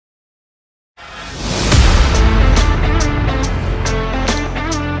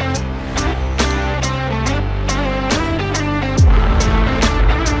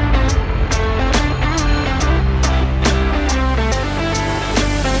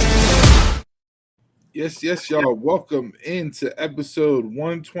Yes, y'all. Welcome into episode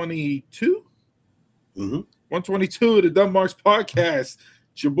 122. Mm-hmm. 122 of the Dunmarks podcast.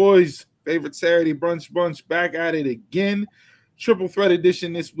 It's your boys' favorite Saturday brunch bunch back at it again. Triple threat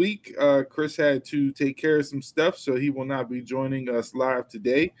edition this week. Chris had to take care of some stuff, so he will not be joining us live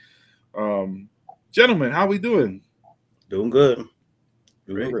today. Um, Gentlemen, how we doing? Doing good.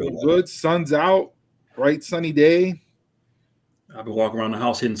 Great. Real well. Good. Sun's out. Bright sunny day. I've been walking around the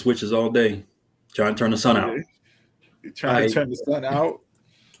house hitting switches all day, trying to turn the sun out. You're trying to turn the sun out.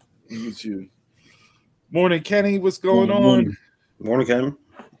 Look at you. Morning, Kenny. What's going on? Morning, Kenny.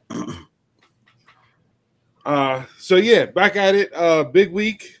 So yeah, back at it. Big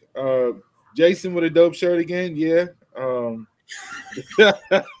week. Jason with a dope shirt again. Yeah.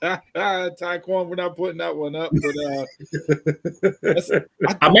 Taekwon, we're not putting that one up, but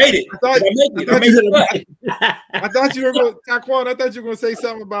I made it. I thought you were going, Taekwon. I thought you were going to say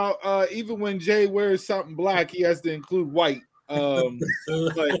something about even when Jay wears something black, he has to include white. But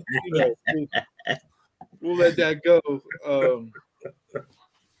we'll let that go.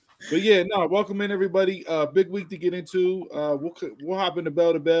 But yeah, no. Welcome in, everybody. Big week to get into. We'll hop into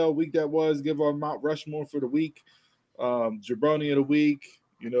bell to bell. Week that was. Give our Mount Rushmore for the week. Jabroni of the week.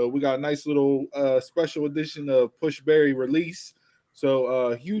 We got a nice little special edition of Pushberry release.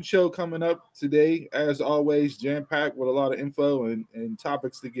 So huge show coming up today, as always, jam-packed with a lot of info and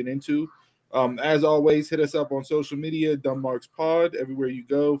topics to get into. As always, hit us up on social media, Dunmarks Pod, everywhere you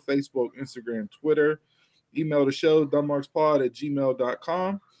go, Facebook, Instagram, Twitter. Email the show,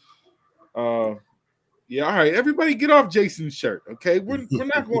 dunmarkspod@gmail.com. Yeah, all right, everybody get off Jason's shirt, okay? We're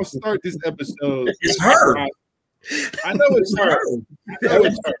not going to start this episode. It's her. I know it's her.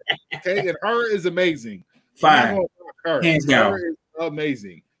 Okay, and her is amazing. Fine. Hands down. Her is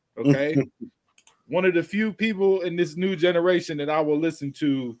amazing. Okay. One of the few people in this new generation that I will listen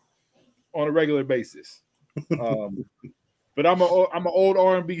to on a regular basis. But I'm an old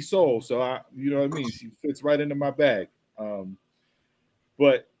R&B soul, so you know what I mean. She fits right into my bag.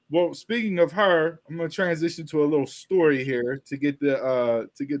 But speaking of her, I'm gonna transition to a little story here to get the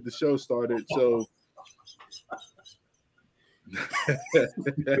show started. So.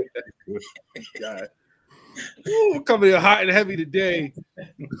 God. Ooh, coming in hot and heavy today.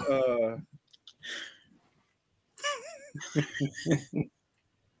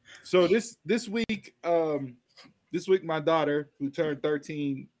 So this week, my daughter, who turned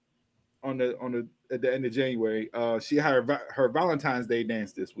 13 at the end of January, she had her Valentine's Day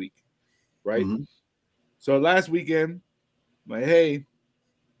dance this week, right? Mm-hmm. So last weekend, I'm like, hey,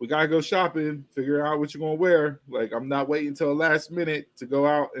 we gotta go shopping, figure out what you're gonna wear. Like, I'm not waiting until the last minute to go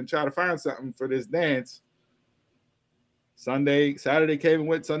out and try to find something for this dance. Saturday came and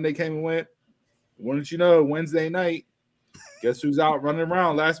went, Sunday came and went. Wouldn't you know, Wednesday night, guess who's out running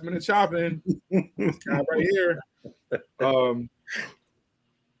around last minute shopping? Right here.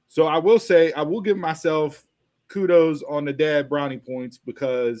 So I will say, I will give myself kudos on the dad brownie points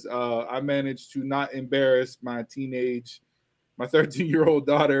because I managed to not embarrass my 13-year-old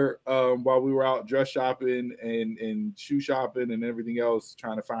daughter while we were out dress shopping and shoe shopping and everything else,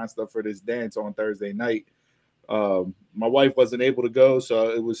 trying to find stuff for this dance on Thursday night. My wife wasn't able to go, so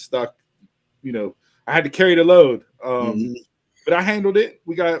it was stuck. I had to carry the load. But I handled it.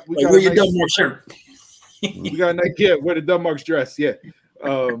 We got wear your Dunmarks shirt. We got a nice wear the Dunmarks dress. Yeah.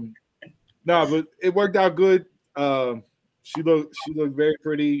 But it worked out good. She looked very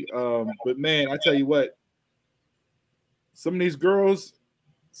pretty. But man, I tell you what. Some of these girls,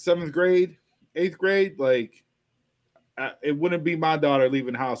 7th grade, 8th grade, like it wouldn't be my daughter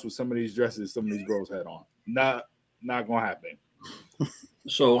leaving the house with some of these dresses some of these girls had on. Not gonna happen.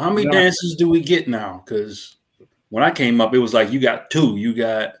 So how many dances do we get now? Because when I came up, it was like you got 2.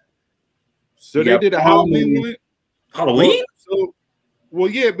 They did a Halloween one. Halloween? Well,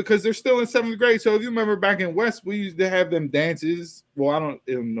 yeah, because they're still in 7th grade. So if you remember back in West, we used to have them dances. Well, I don't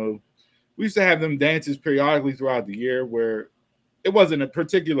know. We used to have them dances periodically throughout the year where it wasn't a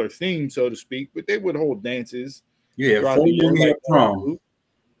particular theme, so to speak, but they would hold dances. Yeah, 4 years like prom.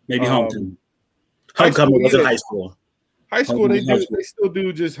 Maybe homecoming. Homecoming was in high school. High school, they still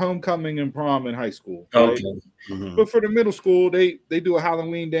do just homecoming and prom in high school. Right? Okay. Mm-hmm. But for the middle school, they do a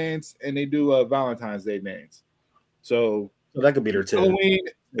Halloween dance and they do a Valentine's Day dance. So that could be their tip. Halloween,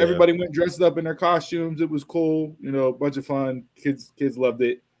 everybody went dressed up in their costumes. It was cool, a bunch of fun. Kids loved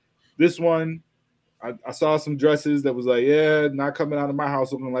it. This one, I saw some dresses that was like, yeah, not coming out of my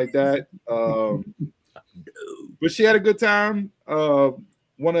house looking like that. But she had a good time.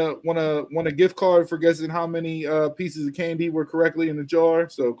 Won a gift card for guessing how many pieces of candy were correctly in the jar.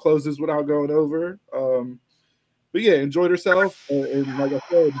 So close this without going over. But yeah, enjoyed herself. And like I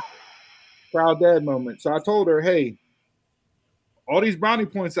said, proud dad moment. So I told her, hey, all these brownie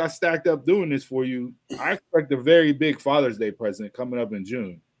points I stacked up doing this for you, I expect a very big Father's Day present coming up in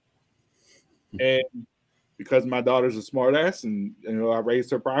June. And because my daughter's a smart ass and I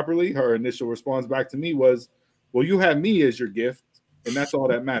raised her properly, her initial response back to me was, well, you have me as your gift, and that's all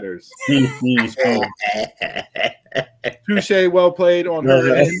that matters. So, touche, well played on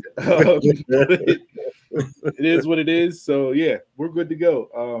her end. It is what it is. So yeah, we're good to go.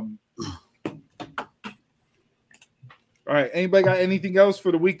 All right. Anybody got anything else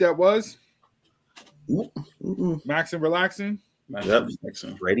for the week that was? Max and relaxing. Yep.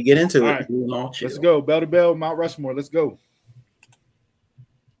 Ready to get into it. Right. Let's go. Bell to bell, Mount Rushmore. Let's go.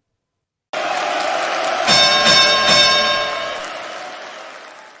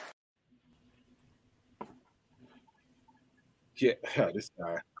 Yeah, this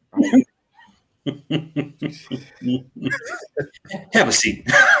guy. Have a seat.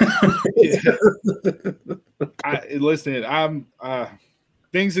 Listen, I'm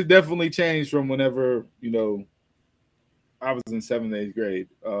things have definitely changed from whenever I was in 7th, 8th grade.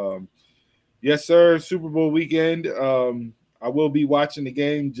 Yes, sir. Super Bowl weekend. I will be watching the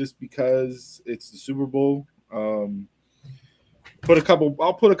game just because it's the Super Bowl. I'll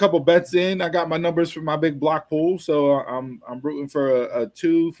put a couple bets in. I got my numbers for my big block pool, so I'm rooting for a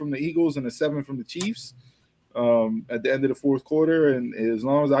 2 from the Eagles and a 7 from the Chiefs at the end of the fourth quarter. And as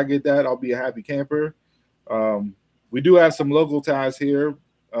long as I get that, I'll be a happy camper. We do have some local ties here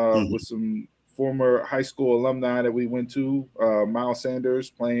with some former high school alumni that we went to. Miles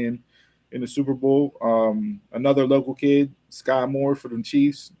Sanders playing in the Super Bowl. Another local kid, Sky Moore for the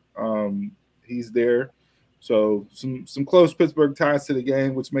Chiefs. He's there. So some close Pittsburgh ties to the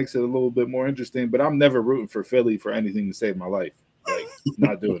game, which makes it a little bit more interesting. But I'm never rooting for Philly for anything to save my life. Like,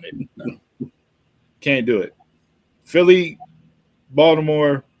 not doing it. No. Can't do it. Philly,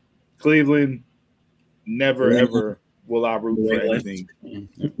 Baltimore, Cleveland, never, ever will I root for anything.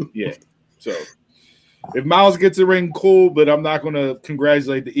 Yeah. So if Miles gets a ring, cool, but I'm not going to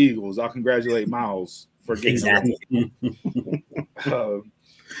congratulate the Eagles. I'll congratulate Miles for getting a ring.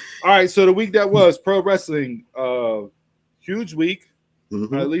 All right, so the week that was pro wrestling, huge week,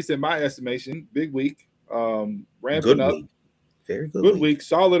 at least in my estimation, big week, ramping up. Week. Very good week,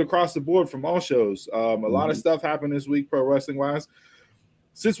 solid across the board from all shows. A lot of stuff happened this week, pro wrestling wise.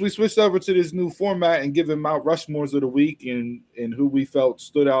 Since we switched over to this new format and given Mount Rushmores of the week and who we felt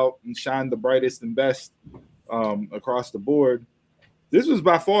stood out and shined the brightest and best across the board, this was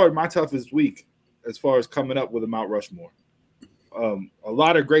by far my toughest week as far as coming up with a Mount Rushmore. A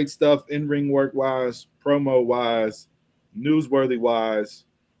lot of great stuff in-ring work wise, promo wise, newsworthy wise.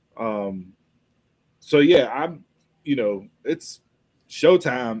 So yeah, I'm, it's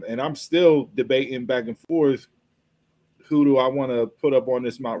showtime and I'm still debating back and forth. Who do I want to put up on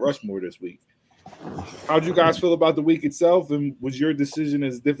this Mount Rushmore this week? How'd you guys feel about the week itself? And was your decision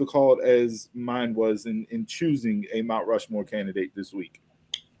as difficult as mine was in choosing a Mount Rushmore candidate this week?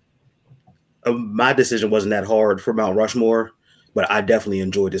 My decision wasn't that hard for Mount Rushmore. But I definitely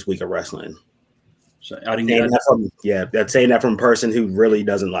enjoyed this week of wrestling. So I didn't get that saying that from a person who really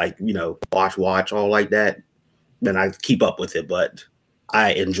doesn't watch all like that. Then I keep up with it, but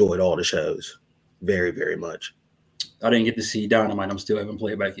I enjoyed all the shows very, very much. I didn't get to see Dynamite. I'm still having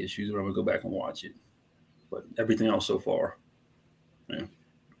playback issues, but I'm gonna go back and watch it. But everything else so far,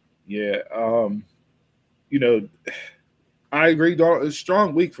 yeah. I agree. A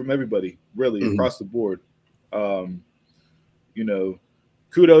strong week from everybody, really across the board.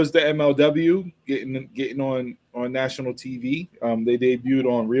 Kudos to MLW getting on national TV. They debuted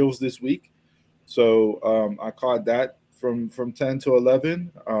on Reels this week, so I caught that from 10 to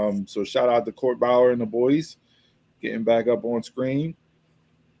 11. So shout out to Court Bauer and the boys getting back up on screen.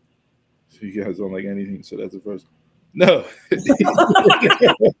 So you guys don't like anything, so that's the first. No,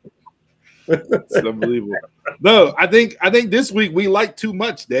 it's unbelievable. No, I think this week we like too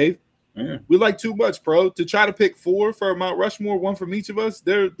much, Dave. Yeah. We like too much, bro. To try to pick 4 for Mount Rushmore, 1 from each of us.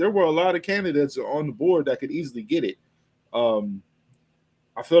 There were a lot of candidates on the board that could easily get it. I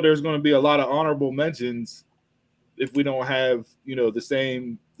feel there's going to be a lot of honorable mentions if we don't have the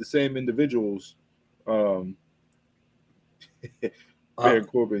same individuals. Baron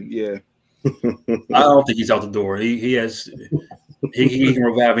Corbin, yeah. I don't think he's out the door. He can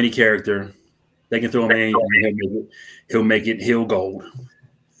revive any character. They can throw him in anything. He'll make it hill gold.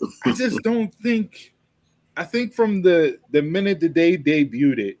 I just don't think. I think from the minute that they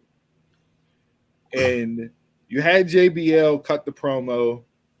debuted it, and you had JBL cut the promo,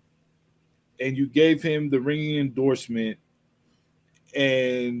 and you gave him the ringing endorsement,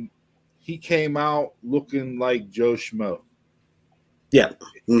 and he came out looking like Joe Schmo. Yeah.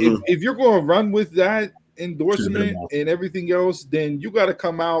 Mm-hmm. If you're going to run with that endorsement and everything else, then you got to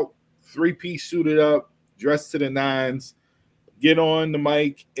come out 3-piece suited up, dressed to the nines, get on the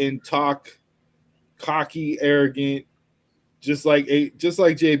mic and talk cocky, arrogant, just like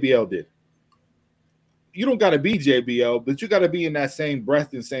JBL did. You don't got to be JBL, but you got to be in that same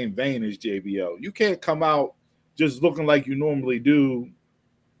breath and same vein as JBL. You can't come out just looking like you normally do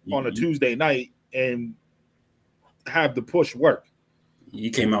on a Tuesday night and have the push work. You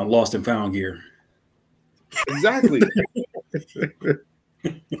came out lost and found gear. Exactly.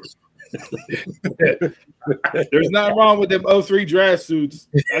 There's nothing wrong with them 03 draft suits.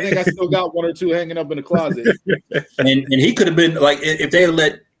 I think I still got 1 or 2 hanging up in the closet. And he could have been like, if they had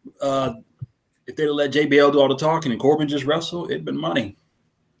let JBL do all the talking and Corbin just wrestle, it'd been money.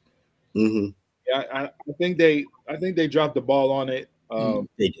 Mm-hmm. Yeah, I think they dropped the ball on it.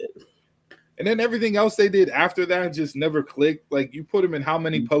 They did. And then everything else they did after that just never clicked. Like, you put them in how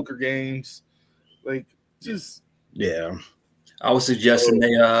many poker games? Like, just yeah. I was suggesting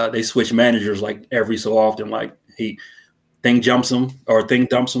they switch managers like every so often. Like Thing dumps him,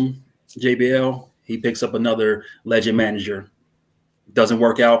 JBL. He picks up another legend manager. Doesn't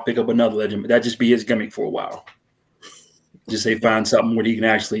work out, pick up another legend. That just be his gimmick for a while. Just say find something where he can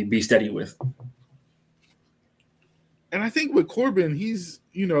actually be steady with. And I think with Corbin, he's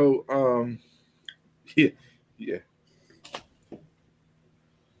yeah.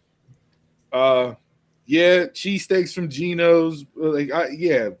 Yeah, cheesesteaks from Geno's.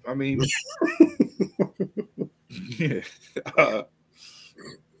 I mean, yeah.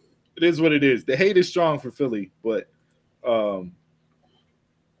 It is what it is. The hate is strong for Philly, but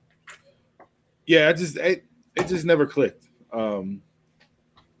yeah, it just never clicked. So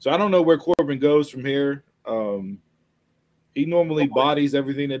I don't know where Corbin goes from here. He normally bodies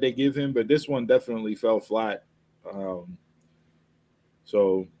everything that they give him, but this one definitely fell flat.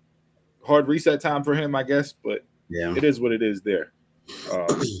 So hard reset time for him, I guess, but yeah, it is what it is there.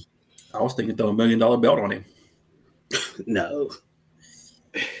 I was thinking throw $1 million belt on him. No.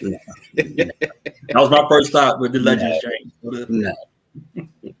 That was my first thought with the Legends change. No.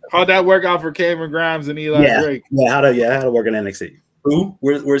 How'd that work out for Cameron Grimes and Eli Drake? Yeah, how to work in NXT? Who?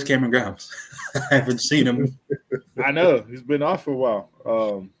 Where's Cameron Grimes? I haven't seen him. I know he's been off for a while.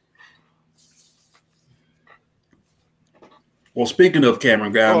 Well, speaking of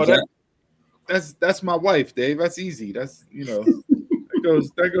Cameron Grimes, that's my wife, Dave. That's easy. That's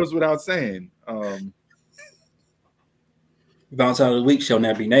that goes without saying. Bounce out of the week shall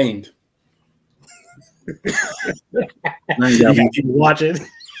not be named. Now you gotta keep watching.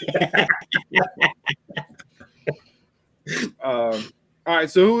 All right,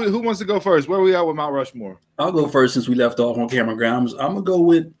 so who wants to go first? Where are we at with Mount Rushmore? I'll go first since we left off on Cameron Grimes. I'm gonna go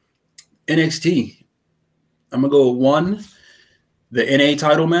with NXT. I'm gonna go with 1, the NA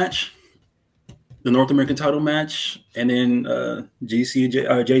title match, the North American title match, and then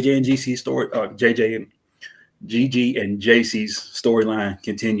JJ and GC story, JJ and GG and JC's storyline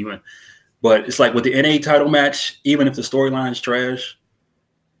continuing. But it's like with the NA title match, even if the storyline's trash,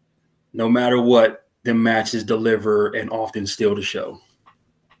 no matter what, the matches deliver and often steal the show.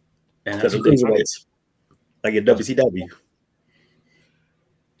 And that's what they do. Like at WCW.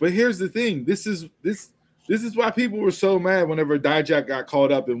 But here's the thing: this is why people were so mad whenever Dijak got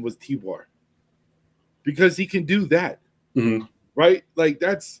called up and was T-Bar, because he can do that, right? Like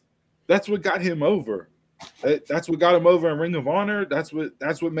that's what got him over. That's what got him over in Ring of Honor. That's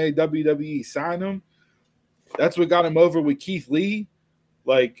what made WWE sign him. That's what got him over with Keith Lee.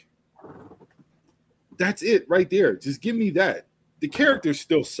 Like, that's it right there. Just give me that. The character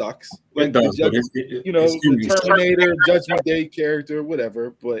still sucks. Like, the Terminator, Judgment Day character,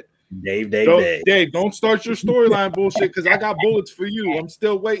 whatever. But Dave, don't start your storyline bullshit because I got bullets for you. I'm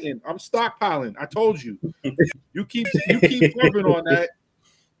still waiting. I'm stockpiling. I told you. You keep rubbing on that.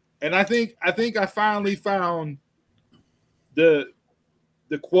 And I think I finally found the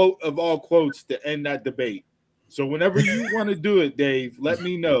quote of all quotes to end that debate. So whenever you want to do it, Dave, let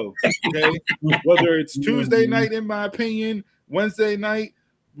me know. Okay, whether it's Tuesday night, in my opinion, Wednesday night,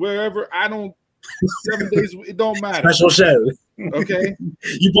 wherever. 7 days. It don't matter. Special show. Okay.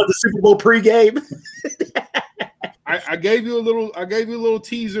 You bought the Super Bowl pregame. I gave you a little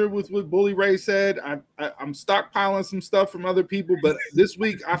teaser with what Bully Ray said. I'm stockpiling some stuff from other people, but this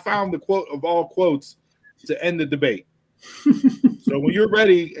week I found the quote of all quotes to end the debate. So when you're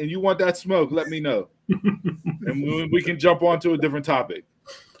ready and you want that smoke, let me know, and we can jump on to a different topic.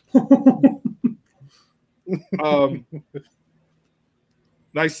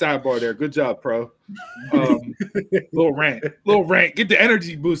 Nice sidebar there. Good job, pro. Little rant. Get the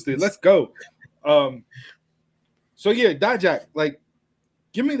energy boosted. Let's go. So yeah, Dijak, like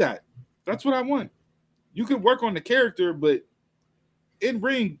Give me that. That's what I want. You can work on the character, but in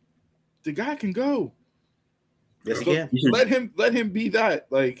ring, the guy can go. Yes, he can. Let him be that.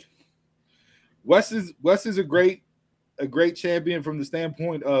 Like Wes is a great champion from the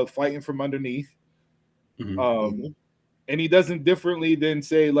standpoint of fighting from underneath. And he does it differently than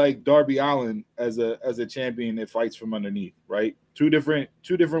say like Darby Allin as a champion that fights from underneath, right? Two different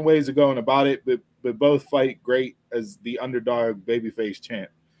ways of going about it, but both fight great as the underdog babyface champ.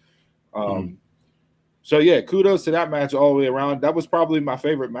 So yeah, kudos to that match all the way around. That was probably my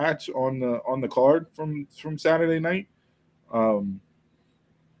favorite match on the card from Saturday night. And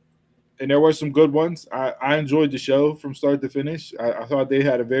there were some good ones. I enjoyed the show from start to finish. I thought they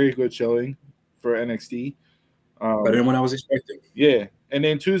had a very good showing for NXT. Better than what I was expecting. Yeah. And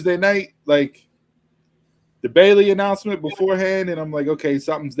then Tuesday night, like the Bayley announcement beforehand, and I'm like, okay,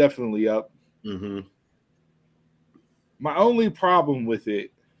 something's definitely up. My only problem with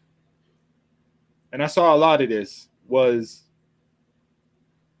it, and I saw a lot of this, was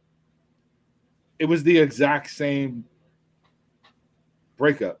it was the exact same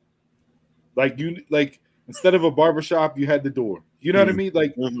breakup. Like instead of a barbershop, you had the door. You know what I mean?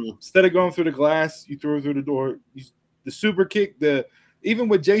 Like instead of going through the glass, you threw it through the door. The super kick, even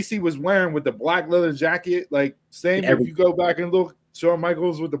what JC was wearing with the black leather jacket, like same. If you go back and look, Shawn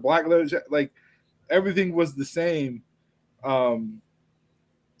Michaels with the black leather jacket, like everything was the same. So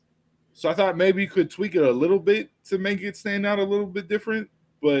I thought maybe you could tweak it a little bit to make it stand out a little bit different,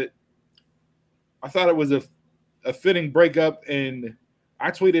 but I thought it was a fitting breakup, and I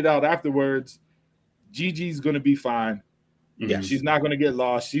tweeted out afterwards, Gigi's going to be fine. Yeah, she's not going to get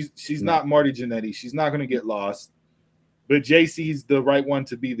lost. She's not Marty Jannetty. She's not going to get lost. But JC's the right one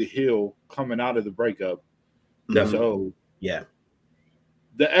to be the heel coming out of the breakup. So yeah,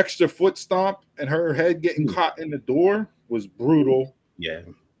 the extra foot stomp and her head getting caught in the door was brutal. Yeah.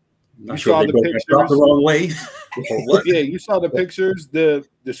 You saw the pictures the wrong way. Yeah, you saw the pictures, the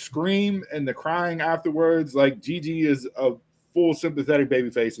scream and the crying afterwards. Like Gigi is a full sympathetic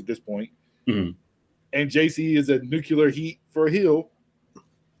babyface at this point. And JC is a nuclear heat for a heel.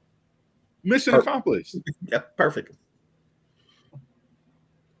 Mission accomplished. Yep, perfect.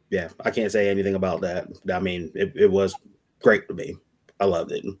 Yeah, I can't say anything about that. I mean, it was great to me. I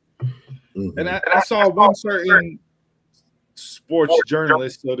loved it. And I saw one certain sports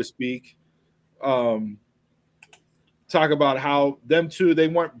journalist, so to speak, talk about how them two, they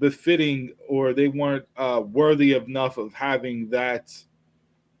weren't befitting or they weren't worthy enough of having that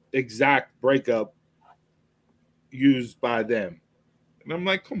exact breakup used by them. And I'm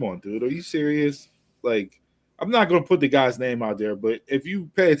like, come on, dude, are you serious? Like, I'm not going to put the guy's name out there, but if you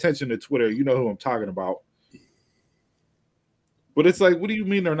pay attention to Twitter, you know who I'm talking about. But it's like, what do you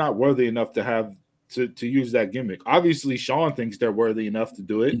mean they're not worthy enough to have to use that gimmick? Obviously, Shawn thinks they're worthy enough to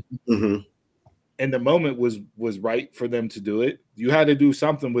do it. And the moment was right for them to do it. You had to do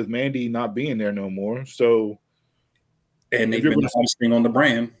something with Mandy not being there no more. So, and they've been focusing on the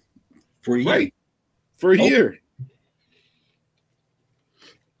brand for a year. Right. For a year.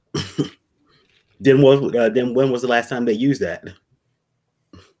 Then when was the last time they used that?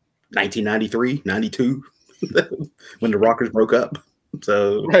 1993, 92, when the Rockers broke up.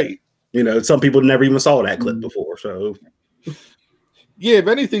 So, right. You know, some people never even saw that clip before. So, yeah, if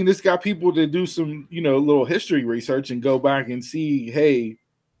anything, this got people to do some, little history research and go back and see, hey,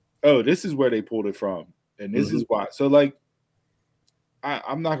 oh, this is where they pulled it from. And this is why. So, like,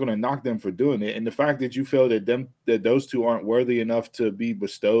 I'm not going to knock them for doing it. And the fact that you feel that those two aren't worthy enough to be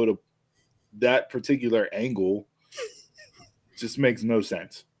bestowed that particular angle just makes no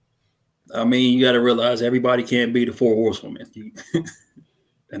sense. I mean, you got to realize everybody can't be the four horsewomen.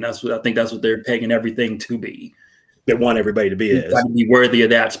 And I think that's what they're pegging everything to be. They want everybody to be got to be worthy of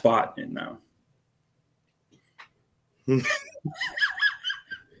that spot. And now,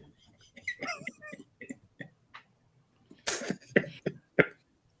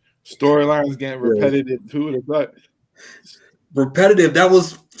 storylines getting repetitive too, but repetitive. That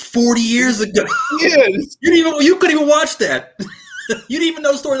was 40 years ago. Yeah, you couldn't even watch that. You didn't even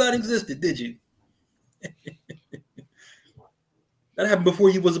know storyline existed, did you? That happened before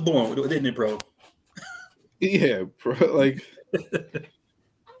you was born, didn't it, bro? Yeah, bro. Like,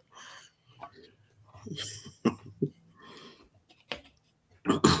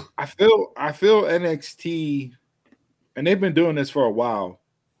 I feel NXT, and they've been doing this for a while.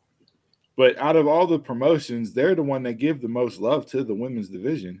 But out of all the promotions, they're the one that give the most love to the women's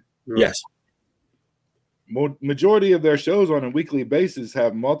division. Yes. Majority of their shows on a weekly basis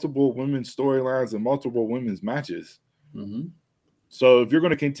have multiple women's storylines and multiple women's matches. So if you're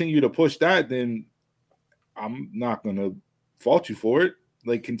going to continue to push that, then I'm not going to fault you for it.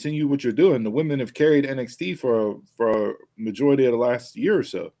 Like, continue what you're doing. The women have carried NXT for a majority of the last year or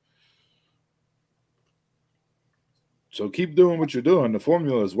so. So keep doing what you're doing. The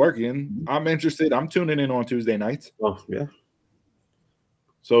formula is working. I'm interested. I'm tuning in on Tuesday nights. Oh, yeah.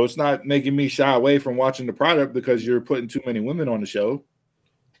 So it's not making me shy away from watching the product because you're putting too many women on the show.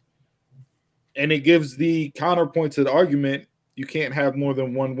 And it gives the counterpoint to the argument you can't have more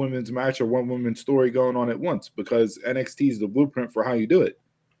than one women's match or one women's story going on at once because NXT is the blueprint for how you do it.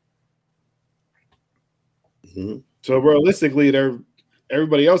 Mm-hmm. So realistically,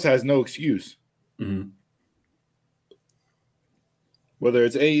 everybody else has no excuse. Mm-hmm. Whether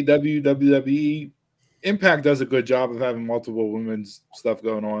it's AEW, WWE, Impact does a good job of having multiple women's stuff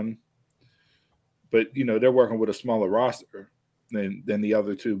going on. But, they're working with a smaller roster than the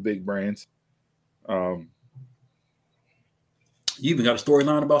other two big brands. You even got a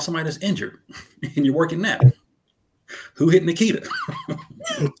storyline about somebody that's injured, and you're working that. Who hit Nikita?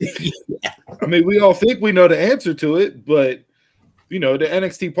 I mean, we all think we know the answer to it, but, the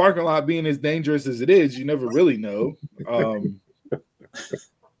NXT parking lot being as dangerous as it is, you never really know. I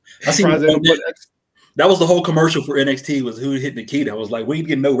see that was the whole commercial for NXT was who hit Nikita. I was like, we ain't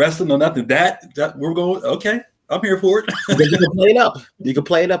getting no wrestling, no nothing. That we're going, okay, I'm here for it. You can play it up. You can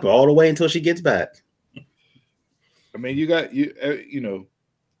play it up all the way until she gets back. I mean, you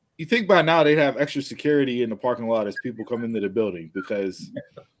think by now they'd have extra security in the parking lot as people come into the building, because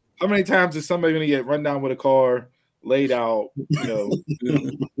how many times is somebody going to get run down with a car, laid out,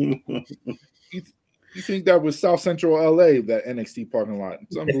 You think that was South Central LA, that NXT parking lot?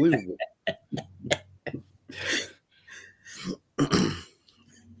 It's unbelievable.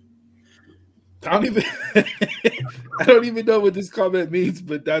 I don't even know what this comment means,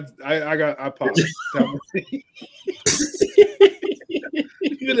 but that's I popped.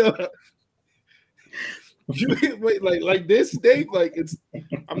 Wait, like this, Dave. Like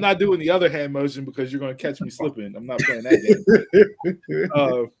I'm not doing the other hand motion because you're going to catch me slipping. I'm not playing that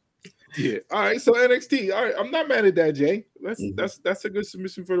game. Yeah. All right. So NXT. All right. I'm not mad at that, Jay. That's a good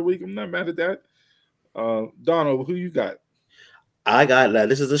submission for the week. I'm not mad at that. Donald, who you got? I got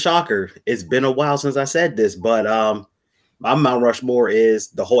this is a shocker. It's been a while since I said this, but my Mount Rushmore is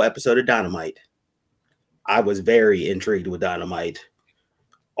the whole episode of Dynamite. I was very intrigued with Dynamite,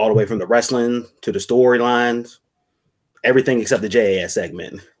 all the way from the wrestling to the storylines, everything except the JAS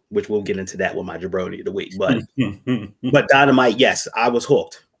segment, which we'll get into that with my jabroni of the week. But but Dynamite, yes, I was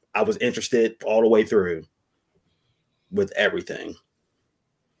hooked. I was interested all the way through with everything.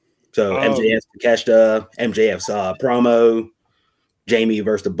 So MJF's Takeshita, MJF's promo, Jamie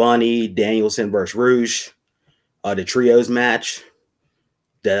versus the Bunny, Danielson versus Roosh, the trios match,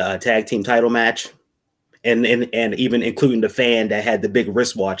 the tag team title match, and even including the fan that had the big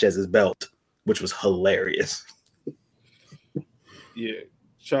wristwatch as his belt, which was hilarious. Yeah.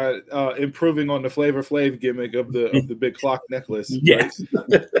 Try improving on the Flavor Flav gimmick of the big clock necklace. Yes.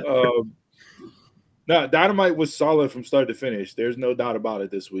 Right? No, Dynamite was solid from start to finish. There's no doubt about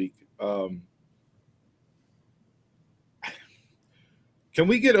it this week. Can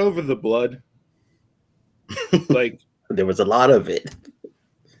we get over the blood? Like, there was a lot of it.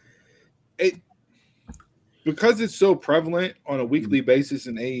 Because it's so prevalent on a weekly basis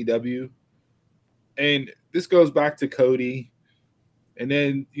in AEW, and this goes back to Cody. And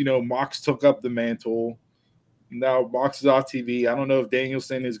then, Mox took up the mantle. Now Mox is off TV. I don't know if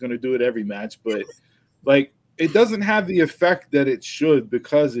Danielson is going to do it every match, but it doesn't have the effect that it should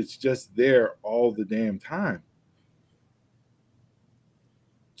because it's just there all the damn time.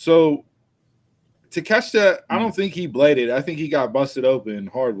 So Takeshita, I don't think he bladed. I think he got busted open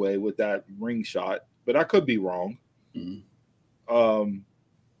hard way with that ring shot, but I could be wrong. Mm-hmm.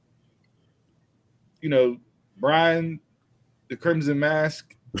 Brian, the Crimson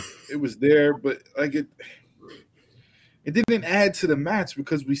Mask, it was there, but it didn't add to the match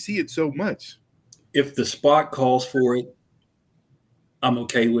because we see it so much. If the spot calls for it, I'm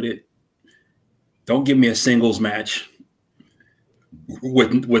okay with it. Don't give me a singles match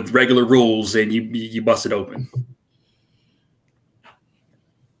with regular rules and you bust it open.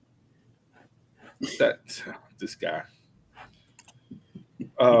 This guy.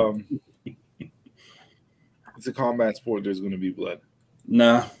 It's a combat sport. There's going to be blood.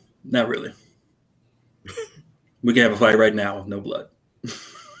 Nah, not really. We can have a fight right now with no blood.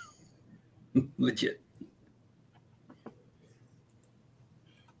 Legit.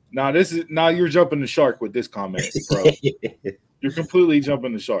 Now you're jumping the shark with this comment, bro. You're completely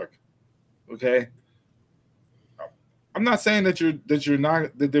jumping the shark. Okay. I'm not saying that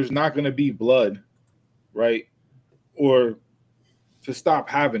there's not going to be blood, right? Or to stop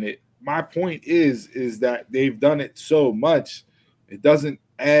having it. My point is that they've done it so much It doesn't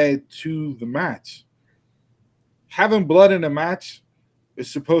add to the match. Having blood in a match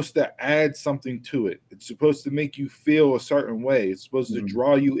is supposed to add something to it. It's supposed to make you feel a certain way. It's supposed to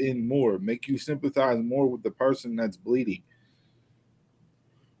draw you in more, make you sympathize more with the person that's bleeding.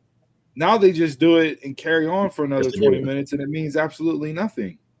 Now they just do it and carry on for another 20 minutes, and it means absolutely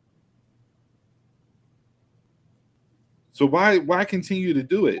nothing. So why continue to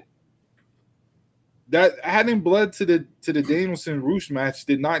do it? That adding blood to the Danielson Roosh match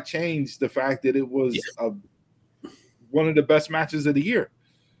did not change the fact that it was one of the best matches of the year.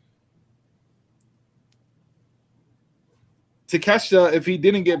 Takeshita, if he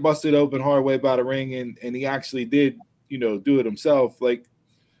didn't get busted open hard way by the ring and he actually did, do it himself, like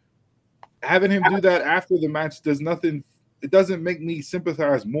having him do that after the match does nothing. It doesn't make me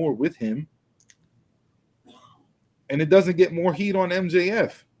sympathize more with him. And it doesn't get more heat on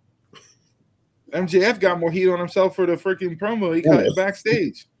MJF. MJF got more heat on himself for the freaking promo he cut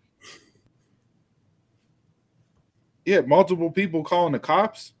backstage. Yeah, multiple people calling the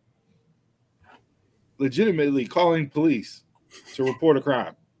cops, legitimately calling police to report a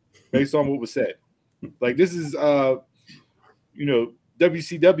crime based on what was said. Like this is,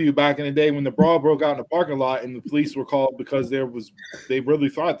 WCW back in the day when the brawl broke out in the parking lot and the police were called because they really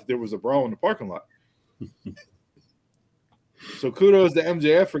thought that there was a brawl in the parking lot. So kudos to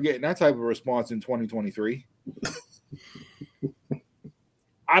MJF for getting that type of response in 2023.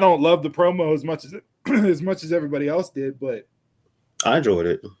 I don't love the promo as much as everybody else did, but I enjoyed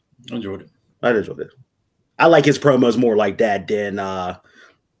it. I enjoyed it. I like his promos more like that than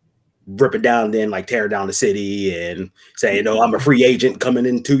ripping down, then like tearing down the city and saying, "Oh, I'm a free agent coming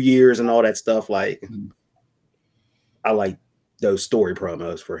in 2 years" and all that stuff. Like, I like those story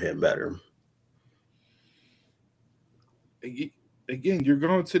promos for him better. Again, you're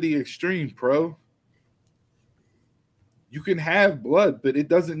going to the extreme, pro. You can have blood, but it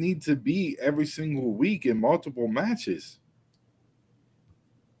doesn't need to be every single week in multiple matches.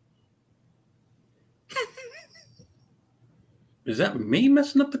 Is that me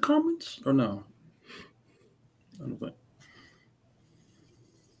messing up the comments or no? I don't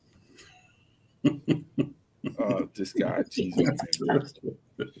think. This guy, Jesus.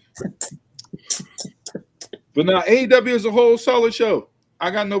 But now AEW as a whole, solid show.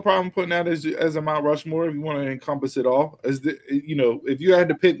 I got no problem putting that as a Mount Rushmore if you want to encompass it all. If you had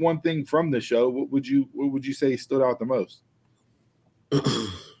to pick one thing from the show, what would you say stood out the most?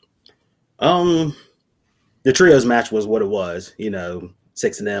 The trios match was what it was.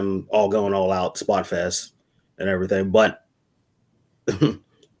 6 of them all going all out, spot fest and everything. But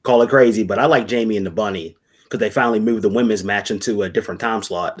call it crazy, but I like Jamie and the Bunny because they finally moved the women's match into a different time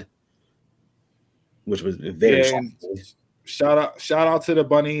slot, which was very shout out to the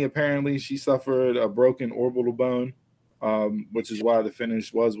Bunny. Apparently she suffered a broken orbital bone, which is why the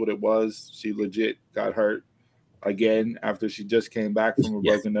finish was what it was. She legit got hurt again after she just came back from a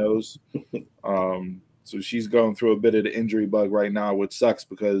broken nose. So she's going through a bit of the injury bug right now, which sucks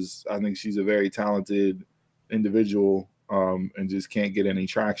because I think she's a very talented individual and just can't get any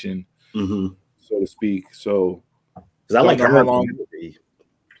traction, so to speak. So I like her.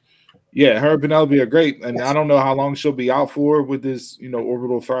 Yeah, her and Penelope are great, and I don't know how long she'll be out for with this,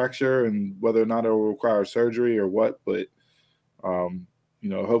 orbital fracture, and whether or not it will require surgery or what. But,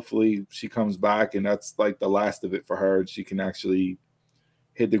 hopefully she comes back, and that's like the last of it for her. She can actually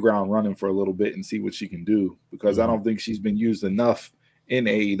hit the ground running for a little bit and see what she can do, because I don't think she's been used enough in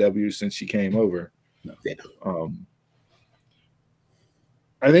AEW since she came over.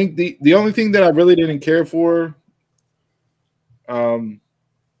 I think the only thing that I really didn't care for,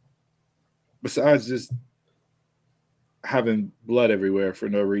 besides just having blood everywhere for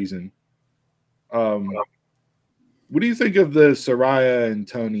no reason. What do you think of the Saraya and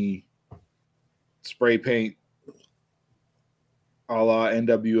Tony spray paint a la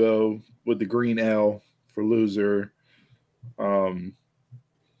NWO with the green L for loser? I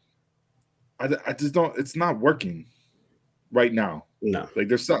just don't, it's not working right now. No. Like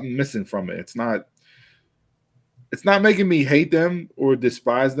there's something missing from it. It's not making me hate them or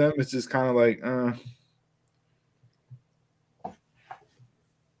despise them. It's just kind of like,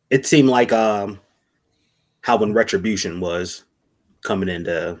 It seemed like how when Retribution was coming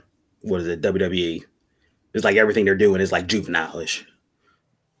into WWE, it's like everything they're doing is like juvenile-ish.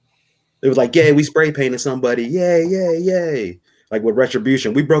 It was like, yay, we spray painted somebody, yay, yay, yay. Like with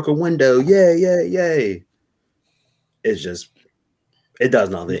Retribution, we broke a window, yay, yay, yay. It's just, it does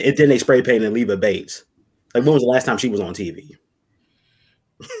nothing. Then they spray paint and Leva Bates. Like, when was the last time she was on TV?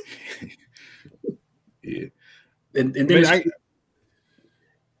 Yeah, and then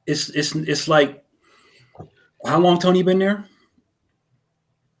it's like, how long Tony been there?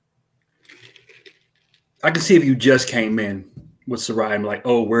 I can see if you just came in with Sarai and like,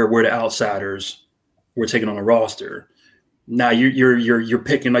 oh, we're the outsiders, we're taking on a roster. Now you're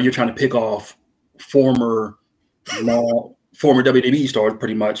picking, like you're trying to pick off former WWE stars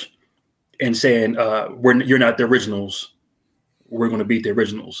pretty much, and saying you're not the originals. We're going to beat the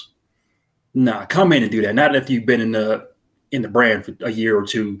originals. Nah, come in and do that. Not if you've been in the brand for a year or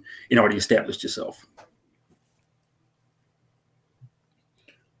two and already established yourself.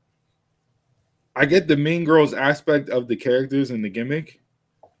 I get the Mean Girls aspect of the characters and the gimmick,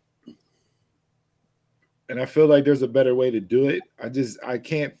 and I feel like there's a better way to do it. I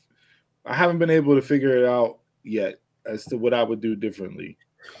haven't been able to figure it out yet as to what I would do differently.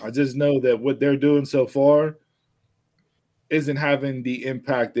 I just know that what they're doing so far isn't having the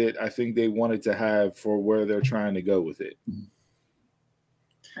impact that I think they wanted to have for where they're trying to go with it.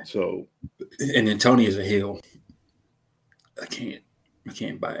 So, and then Tony is a heel. I can't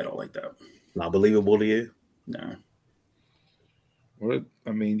buy it all like that. Not believable to you? No. Well,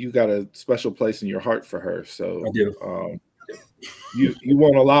 I mean, you got a special place in your heart for her, so I do. You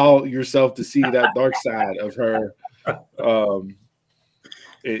won't allow yourself to see that dark side of her. Only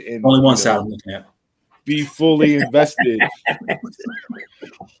one side I'm looking at. Be fully invested.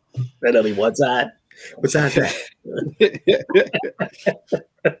 That only one side. What side that?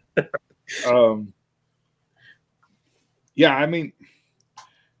 Yeah, I mean,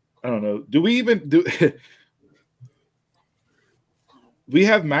 I don't know. Do we even do? We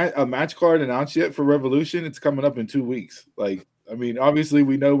have a match card announced yet for Revolution? It's coming up in 2 weeks. Like, I mean, obviously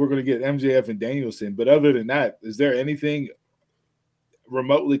we know we're going to get MJF and Danielson, but other than that, is there anything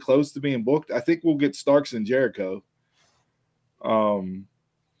remotely close to being booked? I think we'll get Starks and Jericho. I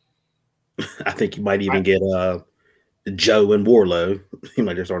think you might even get Joe and Warlow. You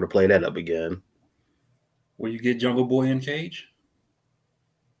might just start to play that up again. Will you get Jungle Boy and Cage?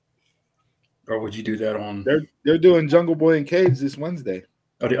 Or would you do that on? They're doing Jungle Boy and Cage this Wednesday.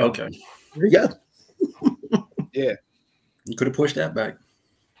 Oh, okay. There you go. Yeah, you could have pushed that back.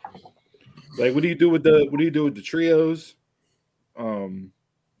 Like, what do you do with the trios?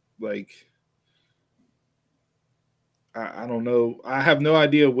 Like, I don't know. I have no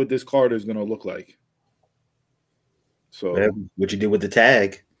idea what this card is going to look like. So, what you do with the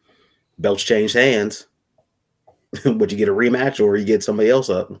tag? Belts changed hands. Would you get a rematch or you get somebody else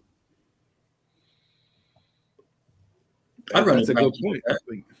up? That's a good point.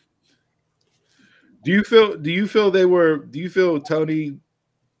 Do you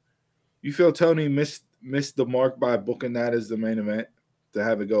feel Tony missed the mark by booking that as the main event to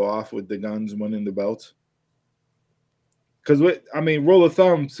have it go off with the Guns winning the belts? Because rule of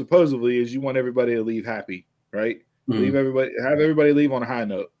thumb supposedly is you want everybody to leave happy, right? Mm-hmm. Have everybody leave on a high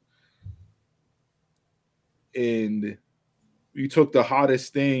note. And you took the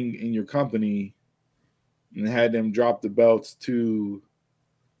hottest thing in your company and had them drop the belts to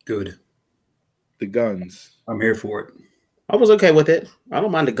the Guns. I'm here for it. I was okay with it. I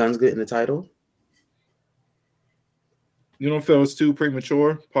don't mind the Guns getting the title. You don't feel it's too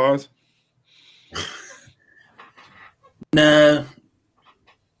premature? Pause. Nah.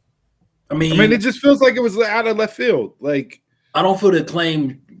 I mean, it just feels like it was out of left field. Like, I don't feel the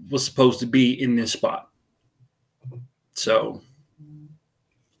Acclaim was supposed to be in this spot. So,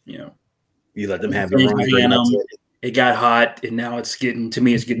 you let them have the run. It got hot, and now it's getting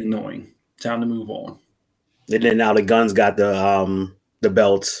annoying. Time to move on. And then now the Guns got the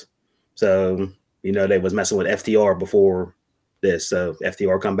belts, so they was messing with FTR before this. So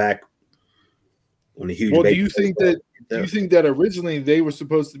FTR come back on a huge. Well, do you think that originally they were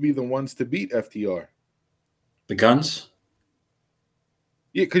supposed to be the ones to beat FTR? The Guns?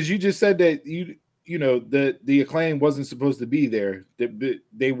 Yeah, because you just said that the Acclaim wasn't supposed to be there.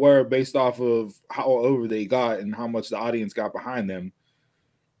 They were based off of how over they got and how much the audience got behind them.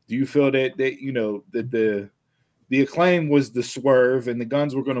 Do you feel that that the Acclaim was the swerve and the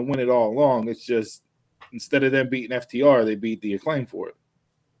Guns were going to win it all along? It's just instead of them beating FTR, they beat the Acclaim for it.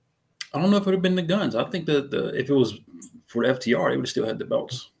 I don't know if it would have been the Guns. I think that if it was for FTR, they would have still had the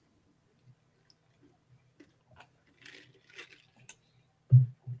belts.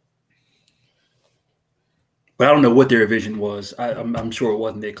 But I don't know what their vision was. I'm sure it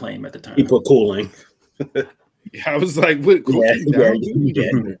wasn't the Acclaim at the time. People cooling. Yeah, I was like, what?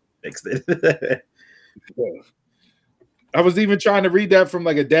 Fixed it. I was even trying to read that from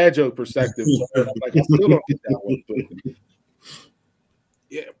like a dad joke perspective. I'm like, I still don't get that one. But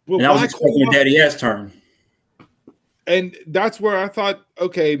yeah, well, and I was expecting a daddy ass turn. And that's where I thought,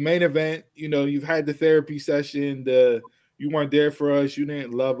 okay, main event. You've had the therapy session. You weren't there for us. You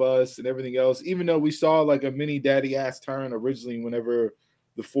didn't love us and everything else. Even though we saw like a mini daddy ass turn originally whenever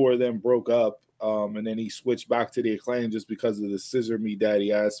the four of them broke up, and then he switched back to the Acclaim just because of the scissor me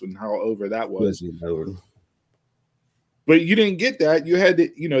daddy ass and how over that was. But you didn't get that. You had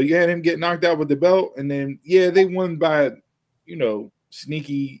him get knocked out with the belt, and then they won by,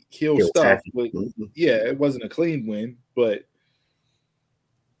 sneaky heel stuff. But it wasn't a clean win. But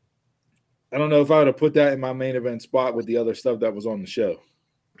I don't know if I would have put that in my main event spot with the other stuff that was on the show.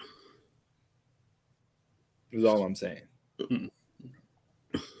 Is all I'm saying.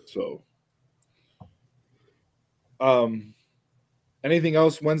 So, anything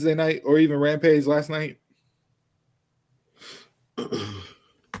else Wednesday night or even Rampage last night?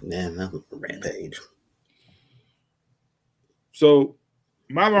 Man, that was Rampage. So,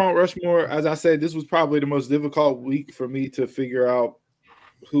 my Mount Rushmore, as I said, this was probably the most difficult week for me to figure out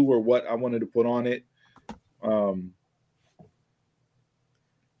who or what I wanted to put on it.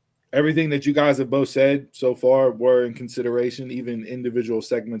 Everything that you guys have both said so far were in consideration, even individual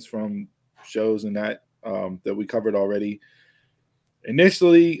segments from shows and that we covered already.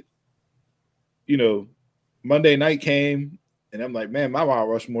 Initially, Monday night came, and I'm like, man, my Mount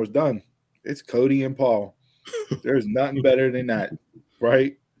Rushmore's done. It's Cody and Paul. There's nothing better than that,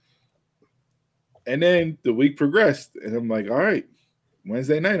 right? And then the week progressed, and I'm like, all right,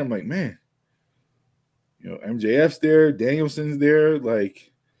 Wednesday night, I'm like, man, MJF's there, Danielson's there,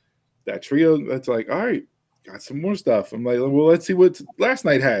 like that trio. That's like, all right, got some more stuff. I'm like, well, let's see what last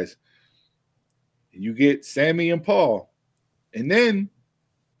night has. You get Sammy and Paul, and then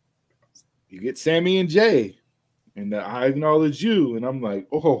you get Sammy and Jay, and I acknowledge you, and I'm like,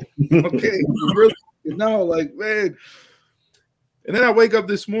 oh, okay, really? Like, man. And then I wake up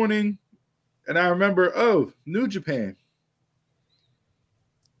this morning, and I remember, oh, New Japan.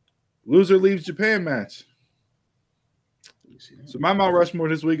 Loser leaves Japan match. So my Mount Rushmore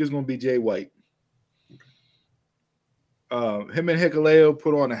this week is going to be Jay White. Him and Hikuleo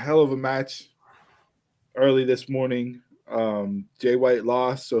put on a hell of a match early this morning. Jay White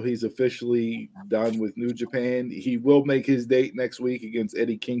lost, so he's officially done with New Japan. He will make his date next week against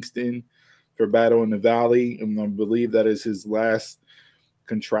Eddie Kingston for Battle in the Valley, and I believe that is his last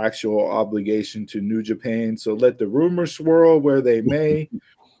contractual obligation to New Japan. So let the rumors swirl where they may,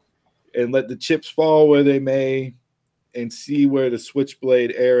 and let the chips fall where they may, and see where the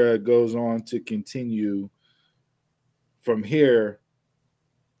Switchblade era goes on to continue from here.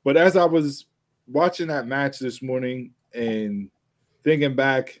 But as I was watching that match this morning and thinking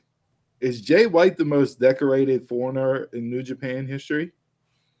back, is Jay White the most decorated foreigner in New Japan history?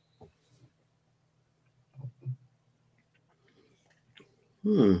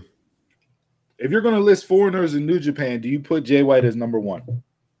 If you're going to list foreigners in New Japan, do you put Jay White as number one?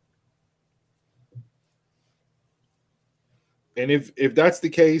 And if that's the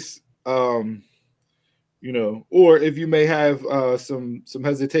case, or if you may have some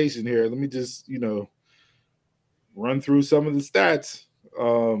hesitation here, let me just, run through some of the stats.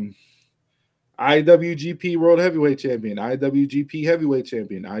 IWGP World Heavyweight Champion, IWGP Heavyweight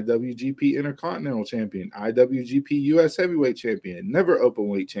Champion, IWGP Intercontinental Champion, IWGP US Heavyweight Champion, never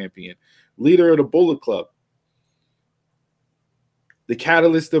Openweight Champion, leader of the Bullet Club. The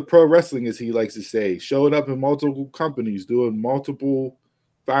catalyst of pro wrestling, as he likes to say, showed up in multiple companies, doing multiple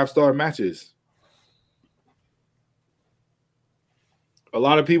 5-star matches. A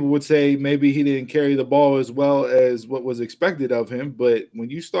lot of people would say maybe he didn't carry the ball as well as what was expected of him. But when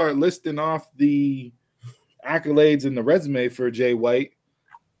you start listing off the accolades in the resume for Jay White,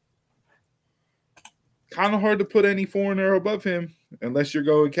 kind of hard to put any foreigner above him unless you're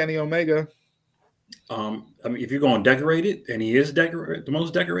going Kenny Omega. If you're going decorated, and he is the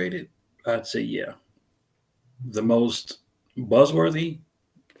most decorated, I'd say yeah. The most buzzworthy,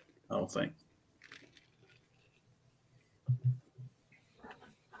 I don't think.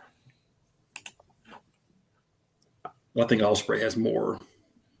 I think Ospreay has more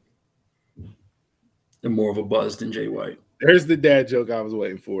of a buzz than Jay White. There's the dad joke I was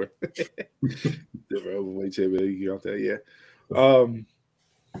waiting for. Different overweight champion, you got that, yeah.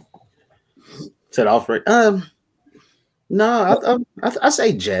 Said Ospreay. No, I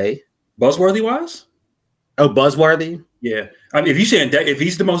say Jay. Buzzworthy wise? Oh, buzzworthy. Yeah, if you saying if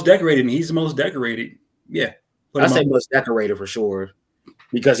he's the most decorated and he's the most decorated, yeah, I say most decorated for sure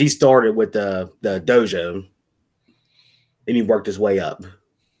because he started with the dojo. And he worked his way up.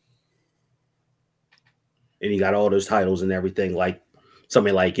 And he got all those titles and everything. Like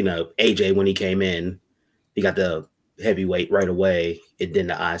something like, AJ, when he came in, he got the heavyweight right away. And then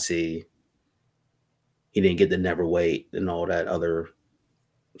the IC. He didn't get the neverweight and all that other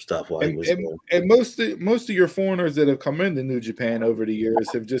stuff while he was there. And most of your foreigners that have come into New Japan over the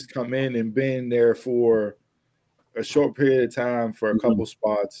years have just come in and been there for a short period of time for a couple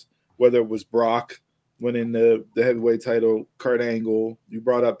spots, whether it was Brock winning the heavyweight title, Kurt Angle, you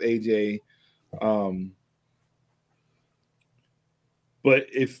brought up AJ. But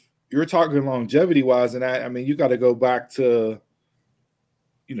if you're talking longevity wise, and I mean, you got to go back to,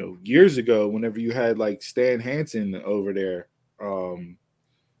 years ago, whenever you had like Stan Hansen over there, and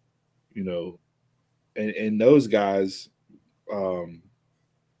those guys, to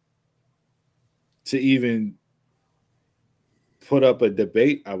even put up a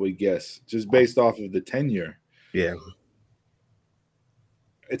debate, I would guess, just based off of the tenure. Yeah.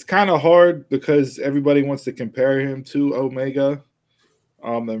 It's kind of hard because everybody wants to compare him to Omega,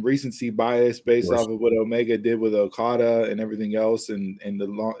 and recency bias based off of what Omega did with Okada and everything else, and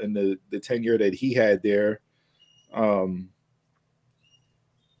the tenure that he had there.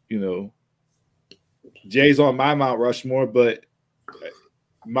 Jay's on my Mount Rushmore, but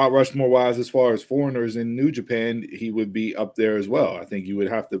Mount Rushmore wise, as far as foreigners in New Japan, he would be up there as well. I think you would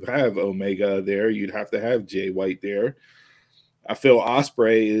have to have Omega there. You'd have to have Jay White there. I feel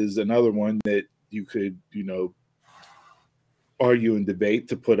Ospreay is another one that you could, argue and debate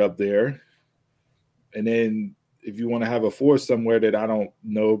to put up there. And then if you want to have a fourth somewhere that I don't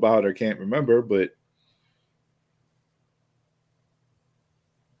know about or can't remember, but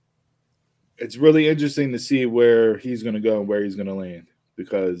it's really interesting to see where he's going to go and where he's going to land,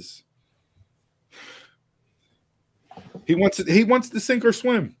 because he wants to sink or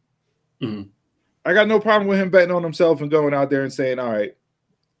swim. Mm-hmm. I got no problem with him betting on himself and going out there and saying, all right,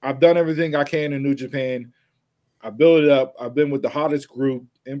 I've done everything I can in New Japan. I built it up. I've been with the hottest group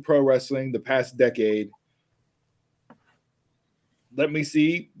in pro wrestling the past decade. Let me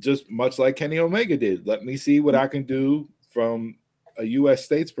see, just much like Kenny Omega did, let me see what I can do from a U.S.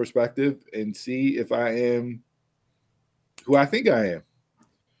 States perspective and see if I am who I think I am.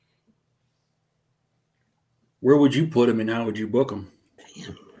 Where would you put him and how would you book him?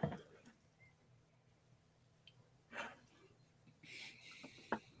 Damn.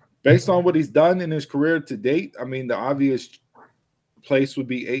 Based on what he's done in his career to date, I mean, the obvious place would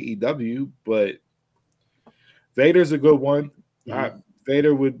be AEW, but Vader's a good one. Mm-hmm.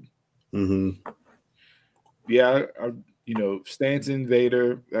 Vader would, Stanton,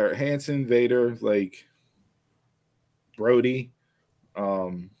 Vader, or Hansen, Vader, like Brody.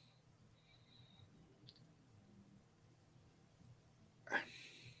 Smart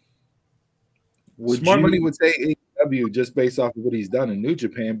Money would say AEW just based off of what he's done in New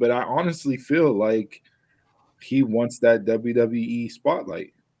Japan, but I honestly feel like he wants that WWE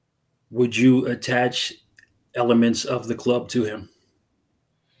spotlight. Would you attach elements of the club to him,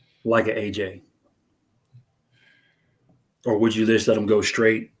 like an AJ? Or would you just let him go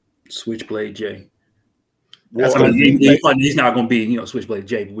straight Switchblade J? Well, he's not going to be, Switchblade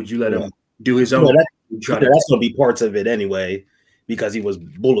J. But would you let him do his own? That's going to be parts of it anyway, because he was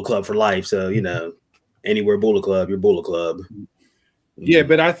Bullet Club for life. So anywhere Bullet Club, you're Bullet Club. Yeah,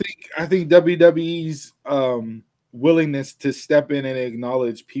 but I think WWE's willingness to step in and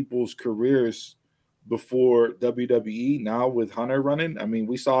acknowledge people's careers before WWE now with Hunter running. I mean,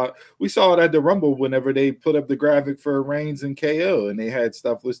 we saw it at the Rumble whenever they put up the graphic for Reigns and KO, and they had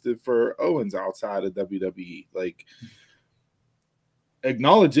stuff listed for Owens outside of WWE. Like,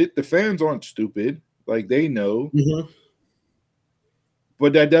 acknowledge it. The fans aren't stupid. Like, they know. Mm-hmm.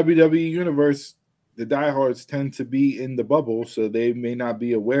 But that WWE universe, the diehards tend to be in the bubble, so they may not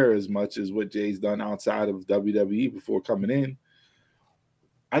be aware as much as what Jay's done outside of WWE before coming in.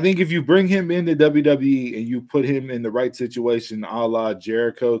 I think if you bring him into WWE and you put him in the right situation, a la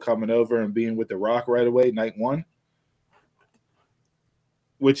Jericho coming over and being with The Rock right away, night one,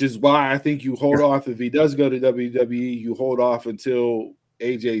 which is why I think you hold off. If he does go to WWE, you hold off until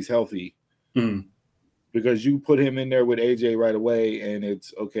AJ's healthy. Mm. Because you put him in there with AJ right away and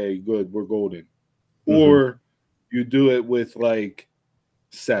it's, okay, good, we're golden. Mm-hmm. Or you do it with, like,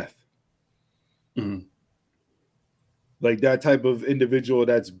 Seth. Mm-hmm. Like that type of individual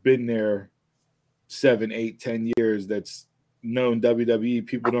that's been there 7, 8, 10 years, that's known WWE.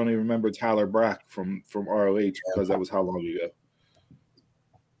 People don't even remember Tyler Brack from ROH because that was how long ago.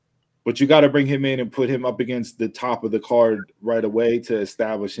 But you got to bring him in and put him up against the top of the card right away to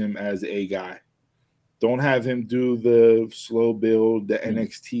establish him as a guy. Don't have him do the slow build, the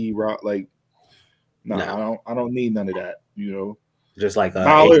NXT route. Like, no, I don't need none of that. Just like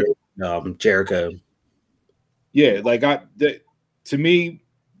Jericho. Yeah, like to me,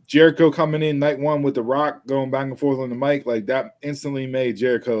 Jericho coming in night one with The Rock going back and forth on the mic, like that instantly made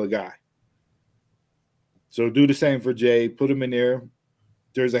Jericho a guy. So do the same for Jay. Put him in there.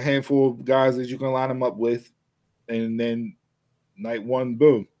 There's a handful of guys that you can line him up with, and then night one,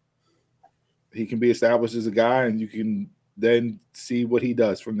 boom. he can be established as a guy, and you can then see what he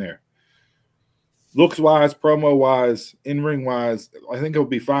does from there. Looks wise, promo wise, in ring wise, I think he'll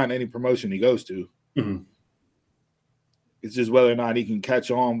be fine any promotion he goes to. Mm-hmm. It's just whether or not he can catch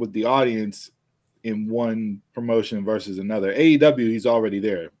on with the audience in one promotion versus another. AEW, he's already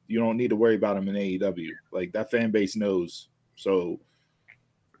there. You don't need to worry about him in AEW. Like, that fan base knows. So,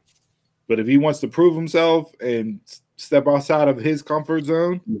 but if he wants to prove himself and step outside of his comfort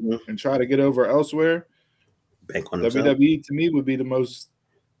zone and try to get over elsewhere, Bank on himself. WWE to me would be the most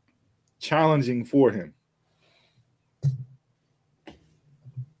challenging for him.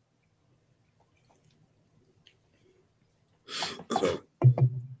 So,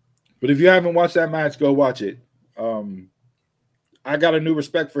 but if you haven't watched that match, go watch it. I got a new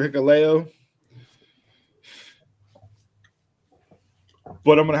respect for Hikuleo,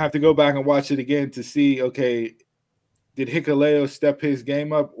 but I'm gonna have to go back and watch it again to see. Okay, did Hikuleo step his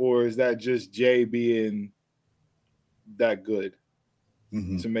game up, or is that just Jay being that good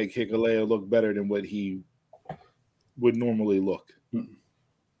to make Hikuleo look better than what he would normally look?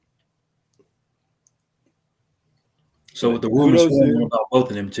 So with the rumors about both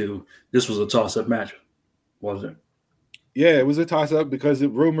of them two, this was a toss-up match, was it? Yeah, it was a toss-up because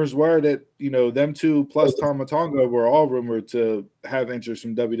rumors were that, them two plus Tama Tonga were all rumored to have interest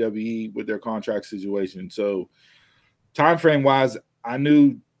from WWE with their contract situation. So time frame wise, I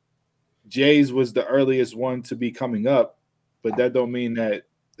knew Jay's was the earliest one to be coming up, but that don't mean that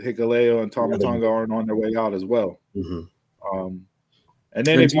Hikuleo and Tama Tonga aren't on their way out as well. And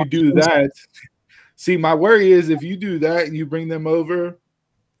then if you do that, see, my worry is if you do that and you bring them over,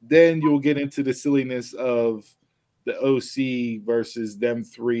 then you'll get into the silliness of the OC versus them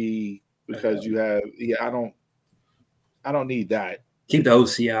three because you have, I don't need that. Keep the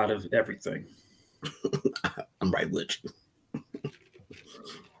OC out of everything. I'm right with you.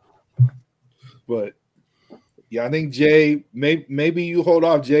 But yeah, I think Jay, maybe you hold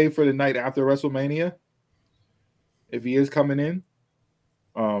off Jay for the night after WrestleMania if he is coming in.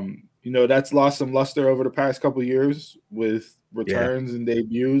 That's lost some luster over the past couple of years with returns and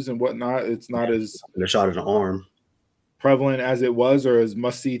debuts and whatnot. It's not as a shot in the arm prevalent as it was, or as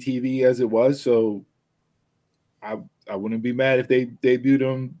must-see TV as it was. So I wouldn't be mad if they debuted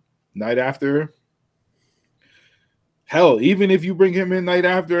him night after. Hell, even if you bring him in night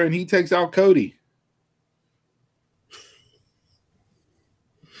after and he takes out Cody,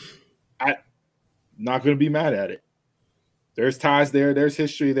 I'm not going to be mad at it. There's ties there. There's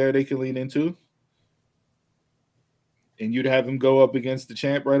history there they can lean into. And you'd have him go up against the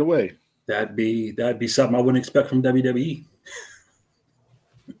champ right away. That'd be something I wouldn't expect from WWE.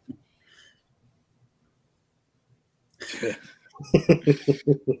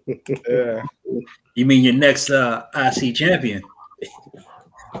 Yeah. You mean your next IC champion?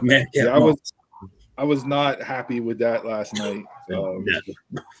 Man, yeah, I was not happy with that last night.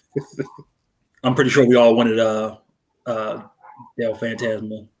 I'm pretty sure we all wanted Del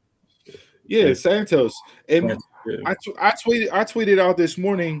Fantasma. Yeah, Santos. And I tweeted out this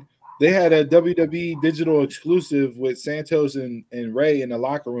morning. They had a WWE digital exclusive with Santos and Ray in the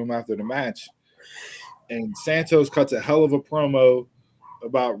locker room after the match. And Santos cuts a hell of a promo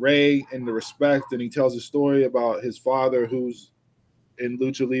about Ray and the respect. And he tells a story about his father, who's in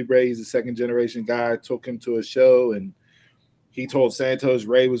Lucha Libre. He's a second-generation guy, took him to a show. And he told Santos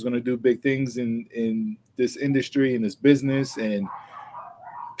Ray was going to do big things in this industry, in this business. And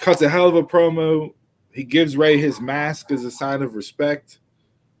cuts a hell of a promo. He gives Ray his mask as a sign of respect.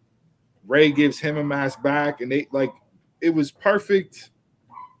 Ray gives him a mask back, and it was perfect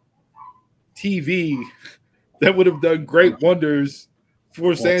TV that would have done great wonders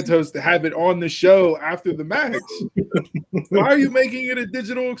for Santos to have it on the show after the match. Why are you making it a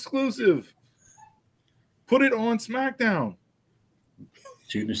digital exclusive? Put it on SmackDown.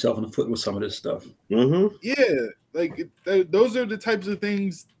 Shooting yourself in the foot with some of this stuff. Yeah, those are the types of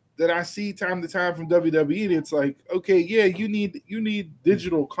things that I see time to time from WWE. And it's like, okay, yeah, you need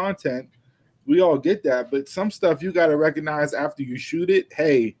digital content. We all get that, but some stuff you got to recognize after you shoot it.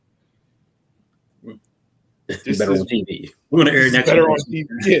 Hey, this better on TV. We're gonna air it next week. On TV.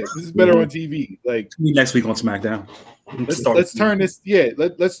 Yeah, this is better on TV. Like next week on SmackDown. Let's turn this. Yeah,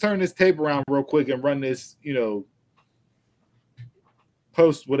 let's turn this tape around real quick and run this.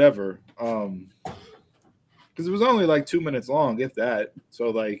 Post whatever. Because it was only like 2 minutes long, if that.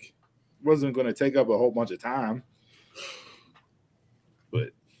 So it wasn't going to take up a whole bunch of time.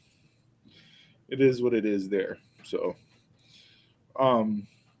 But it is what it is there. So, all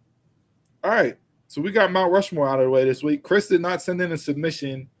right. So we got Mount Rushmore out of the way this week. Chris did not send in a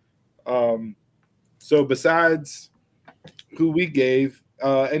submission. So besides who we gave,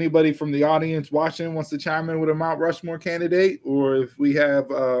 anybody from the audience watching wants to chime in with a Mount Rushmore candidate, or if we have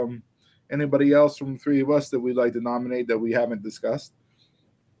anybody else from the three of us that we'd like to nominate that we haven't discussed.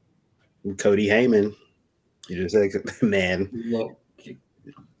 Cody Heyman. You just said, man. Look,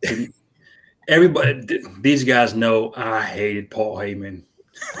 everybody, these guys know I hated Paul Heyman.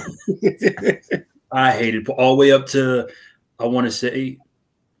 I hated Paul all the way up to, I want to say,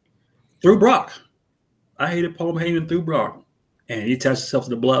 through Brock. I hated Paul Heyman through Brock. And he attached himself to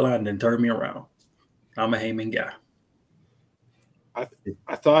the bloodline and then turned me around. I'm a Heyman guy.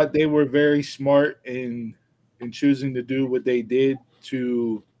 I thought they were very smart in choosing to do what they did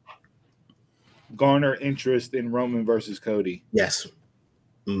to garner interest in Roman versus Cody. Yes.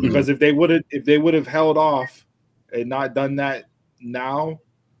 Mm-hmm. Because if they would have held off and not done that now,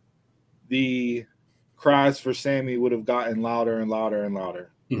 the cries for Sammy would have gotten louder and louder and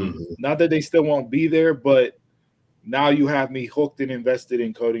louder. Mm-hmm. Not that they still won't be there, but now you have me hooked and invested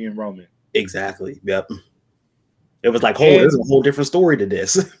in Cody and Roman. Exactly. Yep. It was like, there's a whole different story to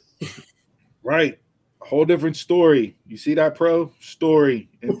this. Right. A whole different story. You see that, pro? Story,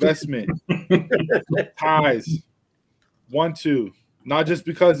 investment, ties. 1-2. Not just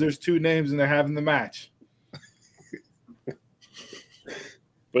because there's two names and they're having the match.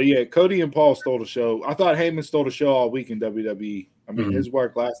 But yeah, Cody and Paul stole the show. I thought Heyman stole the show all week in WWE. I mean, his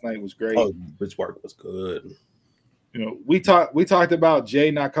work last night was great. Oh, his work was good. You know, we talked about Jay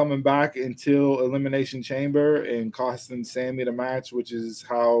not coming back until Elimination Chamber and costing Sammy the match, which is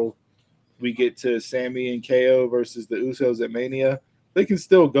how we get to Sammy and KO versus the Usos at Mania. They can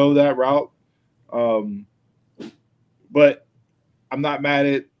still go that route. But I'm not mad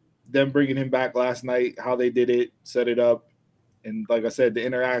at them bringing him back last night, how they did it, set it up. And like I said, the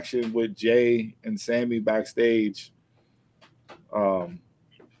interaction with Jay and Sammy backstage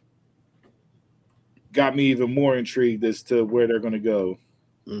got me even more intrigued as to where they're going to go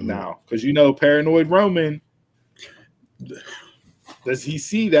now. Because, Paranoid Roman, does he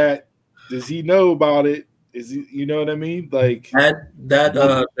see that? Does he know about it? Is he, you know what I mean? Like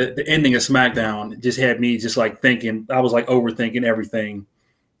the ending of SmackDown just had me just like thinking. I was like overthinking everything.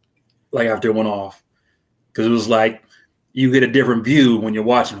 Like after it went off, because it was like you get a different view when you're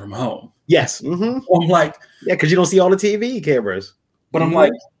watching from home. Yes. Mm-hmm. I'm like, yeah, because you don't see all the TV cameras. But I'm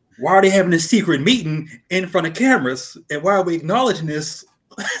like, why are they having this secret meeting in front of cameras? And why are we acknowledging this?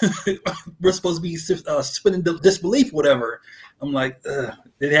 We're supposed to be suspending disbelief, whatever. I'm like,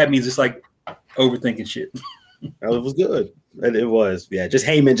 it had me just like overthinking shit. It was good. And it was, yeah. Just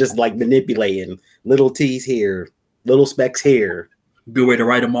Heyman just like manipulating little T's here, little specks here. Good way to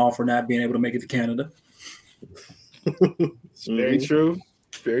write them off for not being able to make it to Canada. Very true.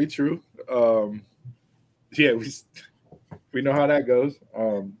 Very true. Yeah, we know how that goes.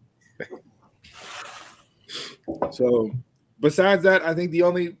 So besides that, I think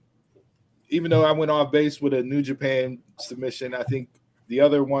even though I went off base with a New Japan submission, I think the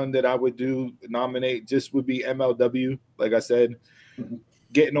other one that I would nominate just would be MLW. Like I said,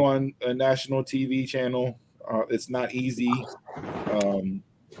 getting on a national TV channel, it's not easy.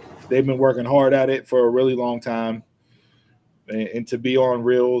 They've been working hard at it for a really long time. And to be on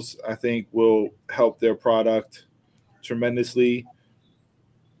Reels, I think will help their product tremendously.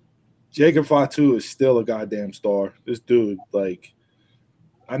 Jacob Fatu is still a goddamn star. This dude, like,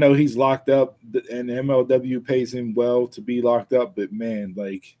 I know he's locked up and MLW pays him well to be locked up, but man,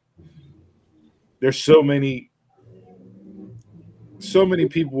 like, there's so many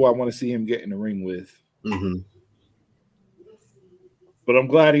people I want to see him get in the ring with. Mm-hmm. But I'm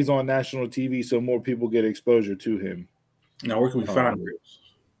glad he's on national TV so more people get exposure to him. Now, where can we find Reels?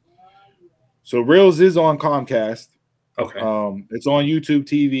 So Reels is on Comcast. Okay. It's on YouTube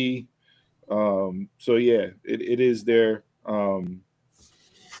TV. So yeah, it is there. But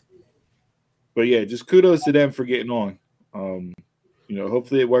yeah, just kudos to them for getting on.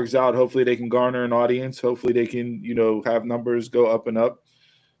 Hopefully it works out. Hopefully they can garner an audience. Hopefully they can, have numbers go up and up.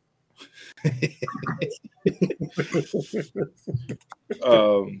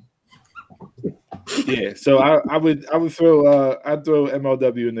 Yeah, so I would throw I'd throw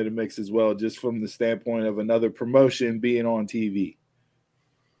MLW into the mix as well, just from the standpoint of another promotion being on TV.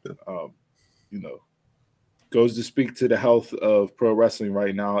 Goes to speak to the health of pro wrestling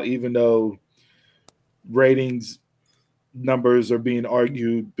right now, even though ratings numbers are being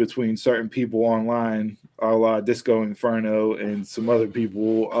argued between certain people online, a la Disco Inferno and some other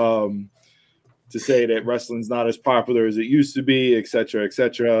people, to say that wrestling's not as popular as it used to be, et cetera, et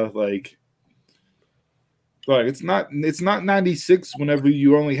cetera. Like it's not 96 whenever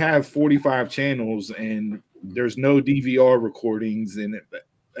you only have 45 channels and there's no DVR recordings and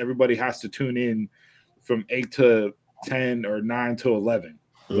everybody has to tune in from 8 to 10 or 9 to 11.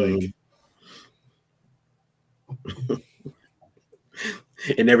 Like,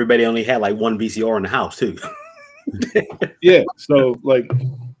 and everybody only had like one VCR in the house too. yeah. So like,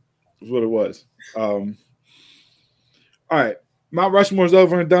 that's what it was. All right. Mount Rushmore's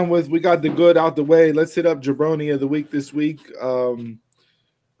over and done with. We got the good out the way. Let's hit up Jabroni of the week this week.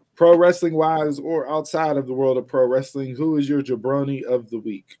 Pro wrestling wise or outside of the world of pro wrestling, who is your Jabroni of the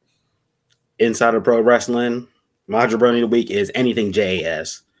week? Inside of pro wrestling, my Jabroni of the week is anything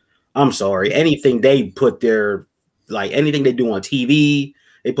JAS. I'm sorry. Anything they put their, like anything they do on TV,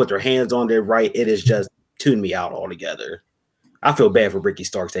 they put their hands on there, right? It is just tuned me out altogether. I feel bad for Ricky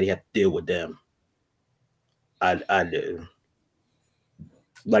Starks that he had to deal with them. I do.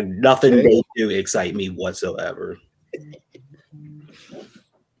 Like nothing they do excite me whatsoever.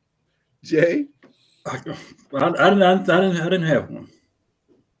 Jay? I didn't have one.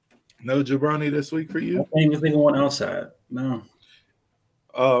 No Jabroni this week for you? I can't even think of one outside. No.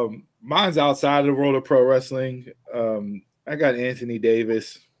 Mine's outside of the world of pro wrestling. I got Anthony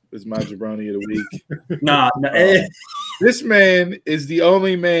Davis as my Jabroni of the week. Nah. This man is the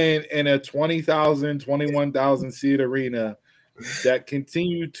only man in a 20,000, 21,000 seat arena that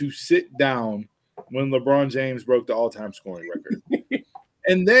continued to sit down when LeBron James broke the all-time scoring record.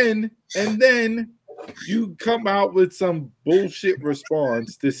 And then you come out with some bullshit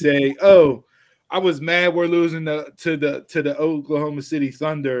response to say, "Oh, I was mad we're losing to the Oklahoma City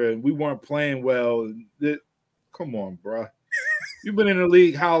Thunder and we weren't playing well." Come on, bro. You've been in the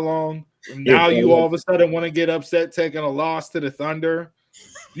league how long? And now you all of a sudden want to get upset taking a loss to the Thunder?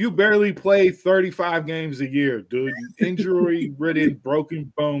 You barely play 35 games a year, dude. You injury-ridden,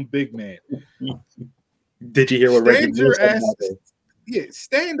 broken bone big man. Did you hear what Reggie said? Yeah,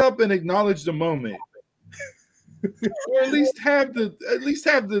 stand up and acknowledge the moment. Or at least have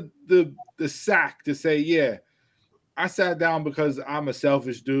the sack to say, yeah, I sat down because I'm a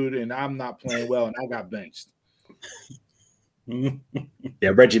selfish dude and I'm not playing well and I got benched. Yeah,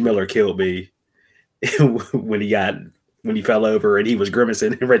 Reggie Miller killed me when he fell over and he was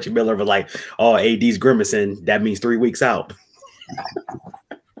grimacing, and Reggie Miller was like, "Oh, AD's grimacing. That means 3 weeks out."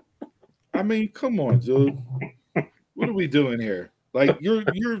 I mean, come on, dude. What are we doing here? Like,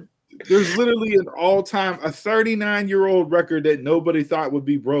 there's literally an all-time, a 39-year-old record that nobody thought would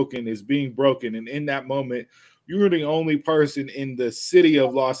be broken is being broken. And in that moment, you're the only person in the city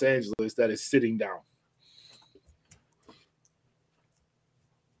of Los Angeles that is sitting down.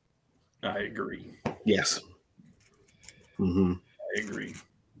 I agree. Yes. Mm-hmm. I agree.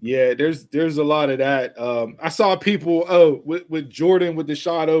 Yeah, there's a lot of that. I saw people with Jordan with the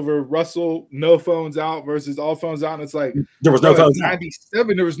shot over Russell, no phones out versus all phones out, and it's like there was no phones.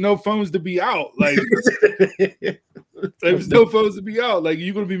 97, there was no phones to be out. Like there was no phones to be out. Like,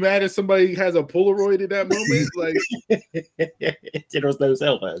 you gonna be mad if somebody has a Polaroid at that moment? Like there was no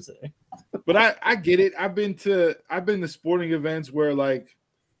cell phones. But I get it. I've been to sporting events where like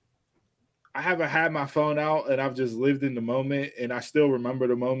I haven't had my phone out and I've just lived in the moment and I still remember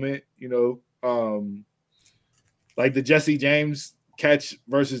the moment, you know, like the Jesse James catch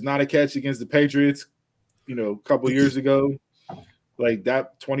versus not a catch against the Patriots, you know, a couple years ago, like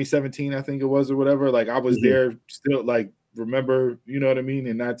that 2017, I think it was, or whatever. Like I was there still, like, remember, you know what I mean?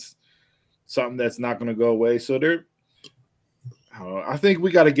 And that's something that's not going to go away. So I don't know. I think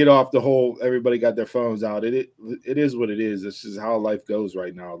we got to get off the whole, everybody got their phones out. It is what it is. It's just how life goes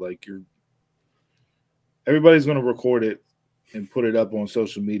right now. Like everybody's going to record it and put it up on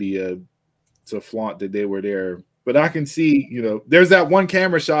social media to flaunt that they were there. But I can see, you know, there's that one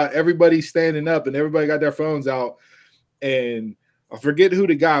camera shot, everybody's standing up and everybody got their phones out. And I forget who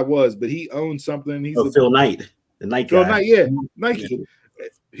the guy was, but he owned something. He's Phil Knight, the Nike guy. Phil Knight, yeah, Nike.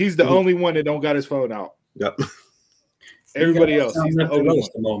 He's the only one that don't got his phone out. Yep. Everybody else, he's the only one.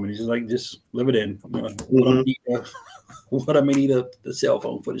 At the moment, he's just like, just live it in. What I may need the cell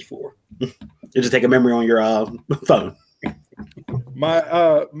phone footage for. You just take a memory on your phone. My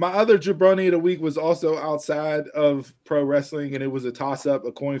other Jabroni of the week was also outside of pro wrestling, and it was a toss-up,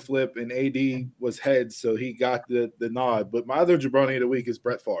 a coin flip, and AD was heads, so he got the nod. But my other Jabroni of the week is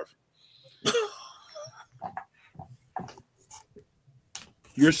Brett Favre.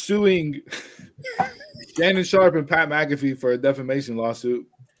 You're suing Shannon Sharp and Pat McAfee for a defamation lawsuit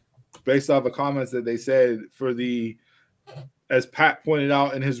based off of comments that they said as Pat pointed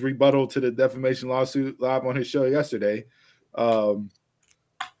out in his rebuttal to the defamation lawsuit live on his show yesterday,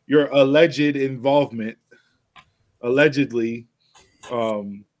 your alleged involvement, allegedly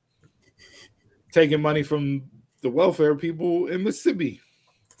taking money from the welfare people in Mississippi.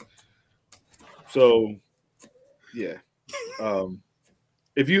 So, yeah.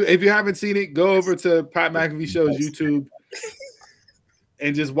 If you haven't seen it, go over to Pat McAfee Show's YouTube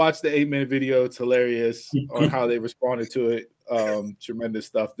and just watch the 8-minute video. It's hilarious on how they responded to it. Tremendous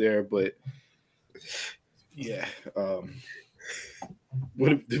stuff there. But yeah,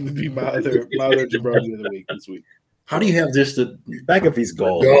 would be my other jabroni of the week this week. How do you have this? McAfee's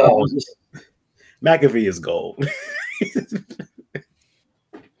gold. McAfee is gold.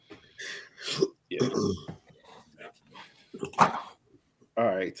 Yeah. All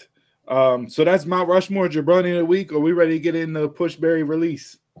right. So that's Mount Rushmore jabroni of the week. Are we ready to get in the Pushberry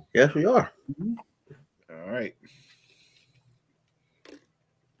release? Yes, we are. All right.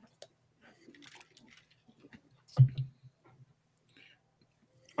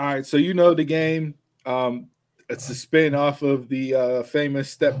 All right. So you know the game. It's a spin off of the famous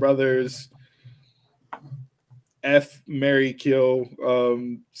Step Brothers F Marry Kill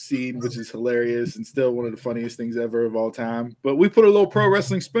scene, which is hilarious and still one of the funniest things ever of all time. But we put a little pro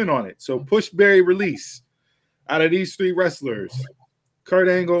wrestling spin on it. So Pushberry release out of these three wrestlers: Kurt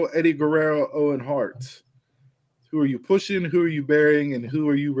Angle, Eddie Guerrero, Owen Hart. Who are you pushing? Who are you burying? And who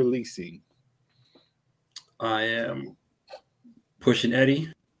are you releasing? I am pushing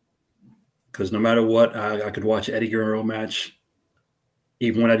Eddie because no matter what, I could watch an Eddie Guerrero match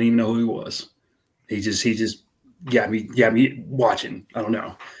even when I didn't even know who he was. He just got me watching. I don't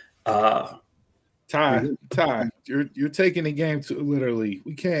know. Ty, you're taking the game too literally.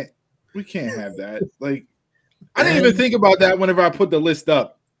 We can't have that. Like, I didn't even think about that whenever I put the list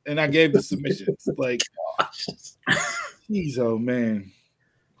up and I gave the submissions. Like, jeez, oh man.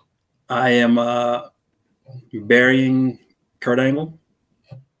 I am burying Kurt Angle,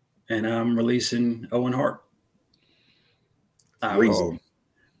 and I'm releasing Owen Hart.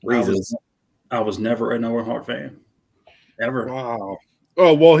 Reasons. I was never an Owen Hart fan, ever. Wow.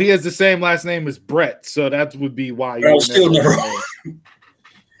 Oh well, he has the same last name as Brett, so that would be why. I was still never.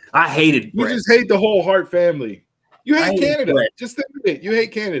 I hated You Brett. just hate the whole Hart family. You hate Canada. Brett. Just admit it. You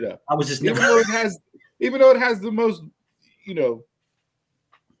hate Canada. I was just Even never. though it has the most,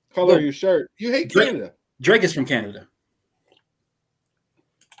 color of your shirt. You hate Canada. Drake is from Canada.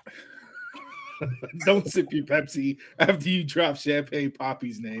 Don't sip your Pepsi after you drop Champagne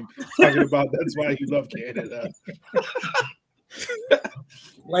Poppy's name. Talking about that's why you love Canada.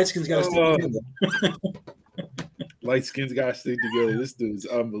 Light skin's got to stick together. Light skins gotta stick together. This dude's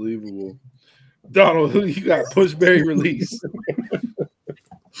unbelievable. Donald, who you got? Pushberry release.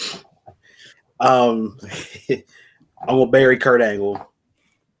 I'm gonna bury Kurt Angle.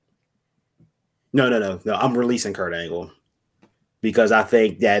 No. I'm releasing Kurt Angle because I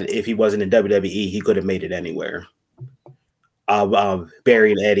think that if he wasn't in WWE, he could have made it anywhere. I'm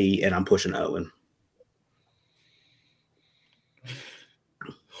burying Eddie and I'm pushing Owen.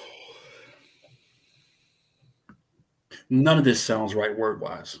 None of this sounds right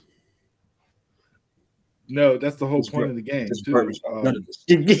word-wise. No, that's the whole point of the game, too. None of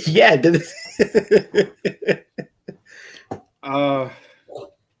this. Yeah.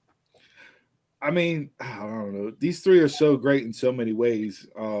 I mean, I don't know. These three are so great in so many ways.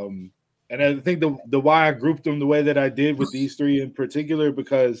 And I think the why I grouped them the way that I did with these three in particular,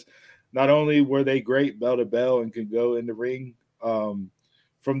 because not only were they great bell to bell and could go in the ring, from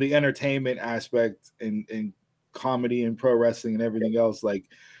the entertainment aspect and comedy and pro wrestling and everything else, like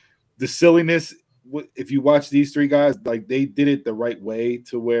the silliness. If you watch these three guys, like they did it the right way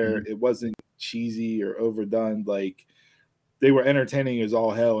to where it wasn't cheesy or overdone. Like they were entertaining as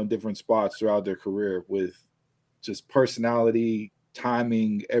all hell in different spots throughout their career with just personality,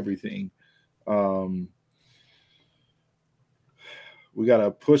 timing, everything. We got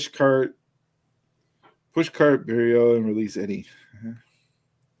to push Kurt, Barrio, and release Eddie.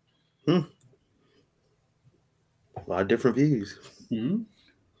 A lot of different views. Mm-hmm.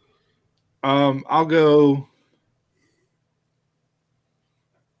 I'll go.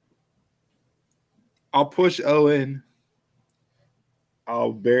 I'll push Owen.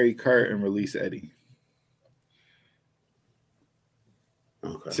 I'll bury Kurt and release Eddie.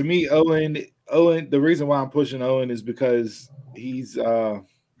 Okay. To me, Owen. The reason why I'm pushing Owen is because he's one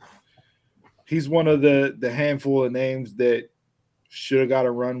of the handful of names that should have got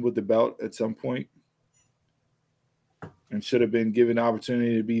a run with the belt at some point and should have been given the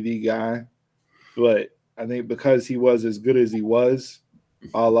opportunity to be the guy. But I think because he was as good as he was,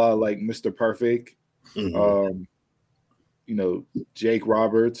 a la like Mr. Perfect, Jake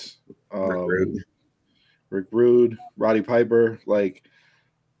Roberts, Rick Rude, Roddy Piper, like,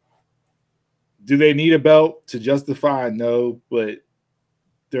 do they need a belt to justify? No, but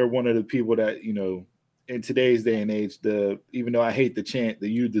they're one of the people that, in today's day and age, even though I hate the chant that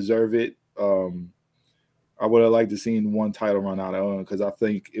you deserve it, I would have liked to seen one title run out of Owen because I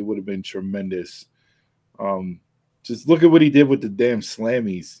think it would have been tremendous. Just look at what he did with the damn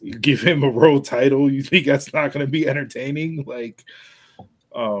Slammies. You give him a world title, you think that's not going to be entertaining? Like,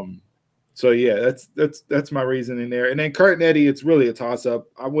 so yeah, that's my reasoning there. And then Kurt and Eddie, it's really a toss up.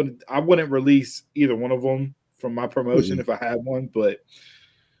 I wouldn't release either one of them from my promotion if I had one, but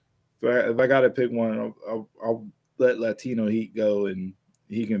if I got to pick one, I'll let Latino Heat go and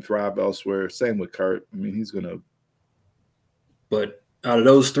he can thrive elsewhere. Same with Kurt. I mean, he's gonna. But out of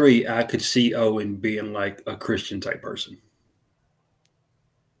those three, I could see Owen being like a Christian type person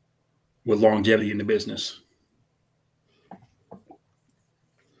with longevity in the business.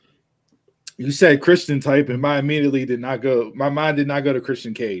 You said Christian type, and my mind did not go to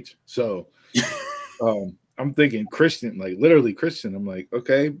Christian Cage. So, I'm thinking Christian, like literally Christian. I'm like,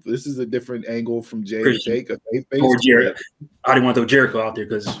 okay, this is a different angle from Jay Christian. to take a faith-based. Or Jericho. I didn't want to throw Jericho out there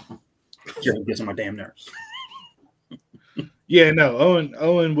because Jericho gets on my damn nerves. Yeah, no,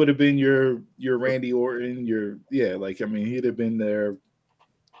 Owen would have been your Randy Orton, he'd have been there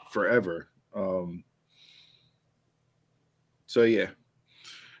forever. So yeah.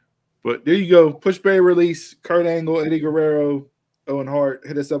 But there you go. Push Bay release, Kurt Angle, Eddie Guerrero, Owen Hart.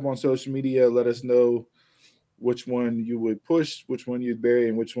 Hit us up on social media. Let us know which one you would push, which one you'd bury,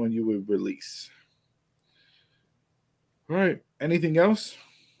 and which one you would release. All right. Anything else?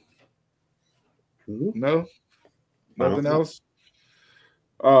 No? Nothing else?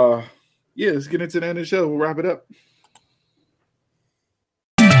 Yeah, let's get into the end of the show. We'll wrap it up.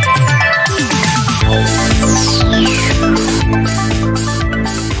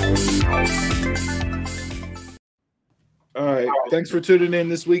 All right. Thanks for tuning in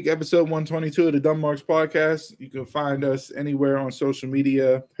this week, episode 122 of the Dumb Marks Podcast. You can find us anywhere on social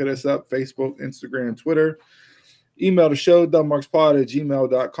media. Hit us up, Facebook, Instagram, Twitter. Email the show,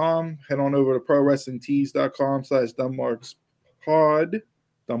 dumbmarkspod@gmail.com. Head on over to prowrestlingtees.com/dumbmarkspod.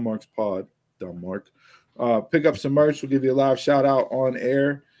 Dumbmarkspod. Dumbmark. Pick up some merch. We'll give you a live shout out on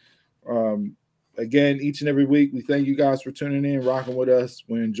air. Again, each and every week, we thank you guys for tuning in, rocking with us.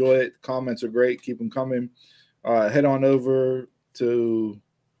 We enjoy it. Comments are great. Keep them coming. Head on over to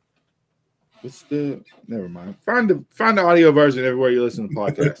never mind. Find the audio version everywhere you listen to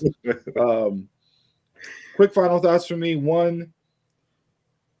podcasts. Quick final thoughts from me. One,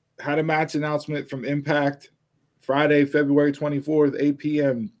 had a match announcement from Impact Friday, February 24th, 8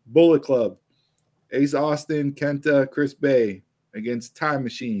 p.m. Bullet Club. Ace Austin, Kenta, Chris Bay against Time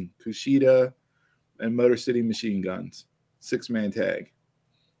Machine, Kushida, and Motor City Machine Guns. 6-man tag.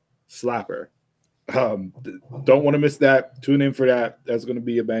 Slapper. Don't want to miss that. Tune in for that. That's going to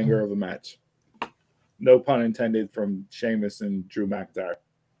be a banger of a match. No pun intended from Sheamus and Drew McIntyre.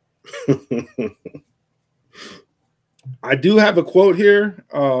 I do have a quote here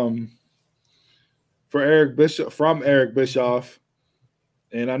for Eric Bischoff,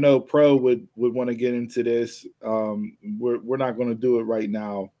 and I know Pro would want to get into this. We're not going to do it right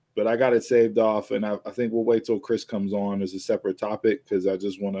now, but I got it saved off, and I think we'll wait till Chris comes on as a separate topic because I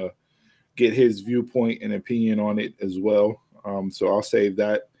just want to get his viewpoint and opinion on it as well. So I'll save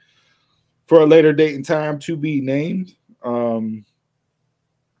that for a later date and time to be named. And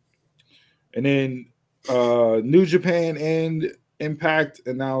then New Japan and Impact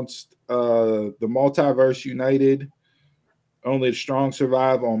announced the Multiverse United. Only the Strong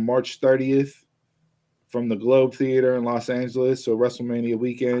survive on March 30th from the Globe Theater in Los Angeles. So WrestleMania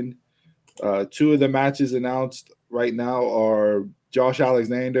weekend. 2 of the matches announced right now are Josh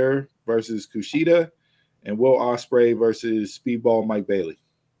Alexander versus Kushida and Will Ospreay versus Speedball Mike Bailey.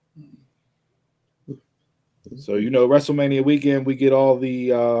 So, WrestleMania weekend, we get all the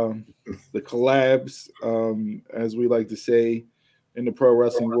collabs, as we like to say, in the pro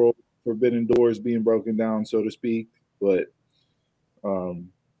wrestling world, forbidden doors being broken down, so to speak. But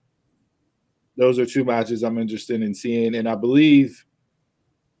those are 2 matches I'm interested in seeing. And I believe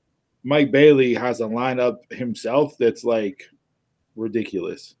Mike Bailey has a lineup himself that's like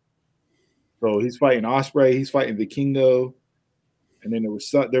ridiculous. So he's fighting Ospreay, he's fighting Vikingo, and then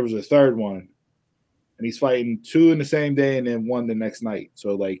there was a third one. And he's fighting 2 in the same day and then 1 the next night.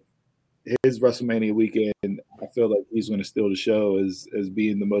 So, like, his WrestleMania weekend, I feel like he's going to steal the show as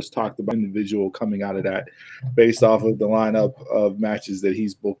being the most talked about individual coming out of that based off of the lineup of matches that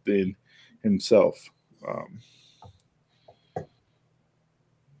he's booked in himself. All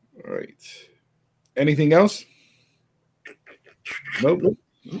right. Anything else? Nope.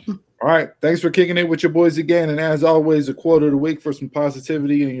 All right. Thanks for kicking it with your boys again. And as always, a quote of the week for some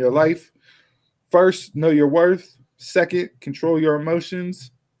positivity in your life. First, know your worth. Second, control your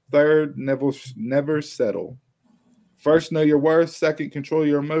emotions. Third, never settle. First, know your worth. Second, control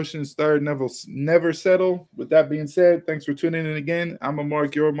your emotions. Third, never settle. With that being said, thanks for tuning in again. I'm a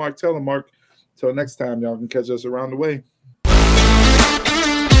Mark, you're a Mark, tell a Mark. Till next time, y'all can catch us around the way.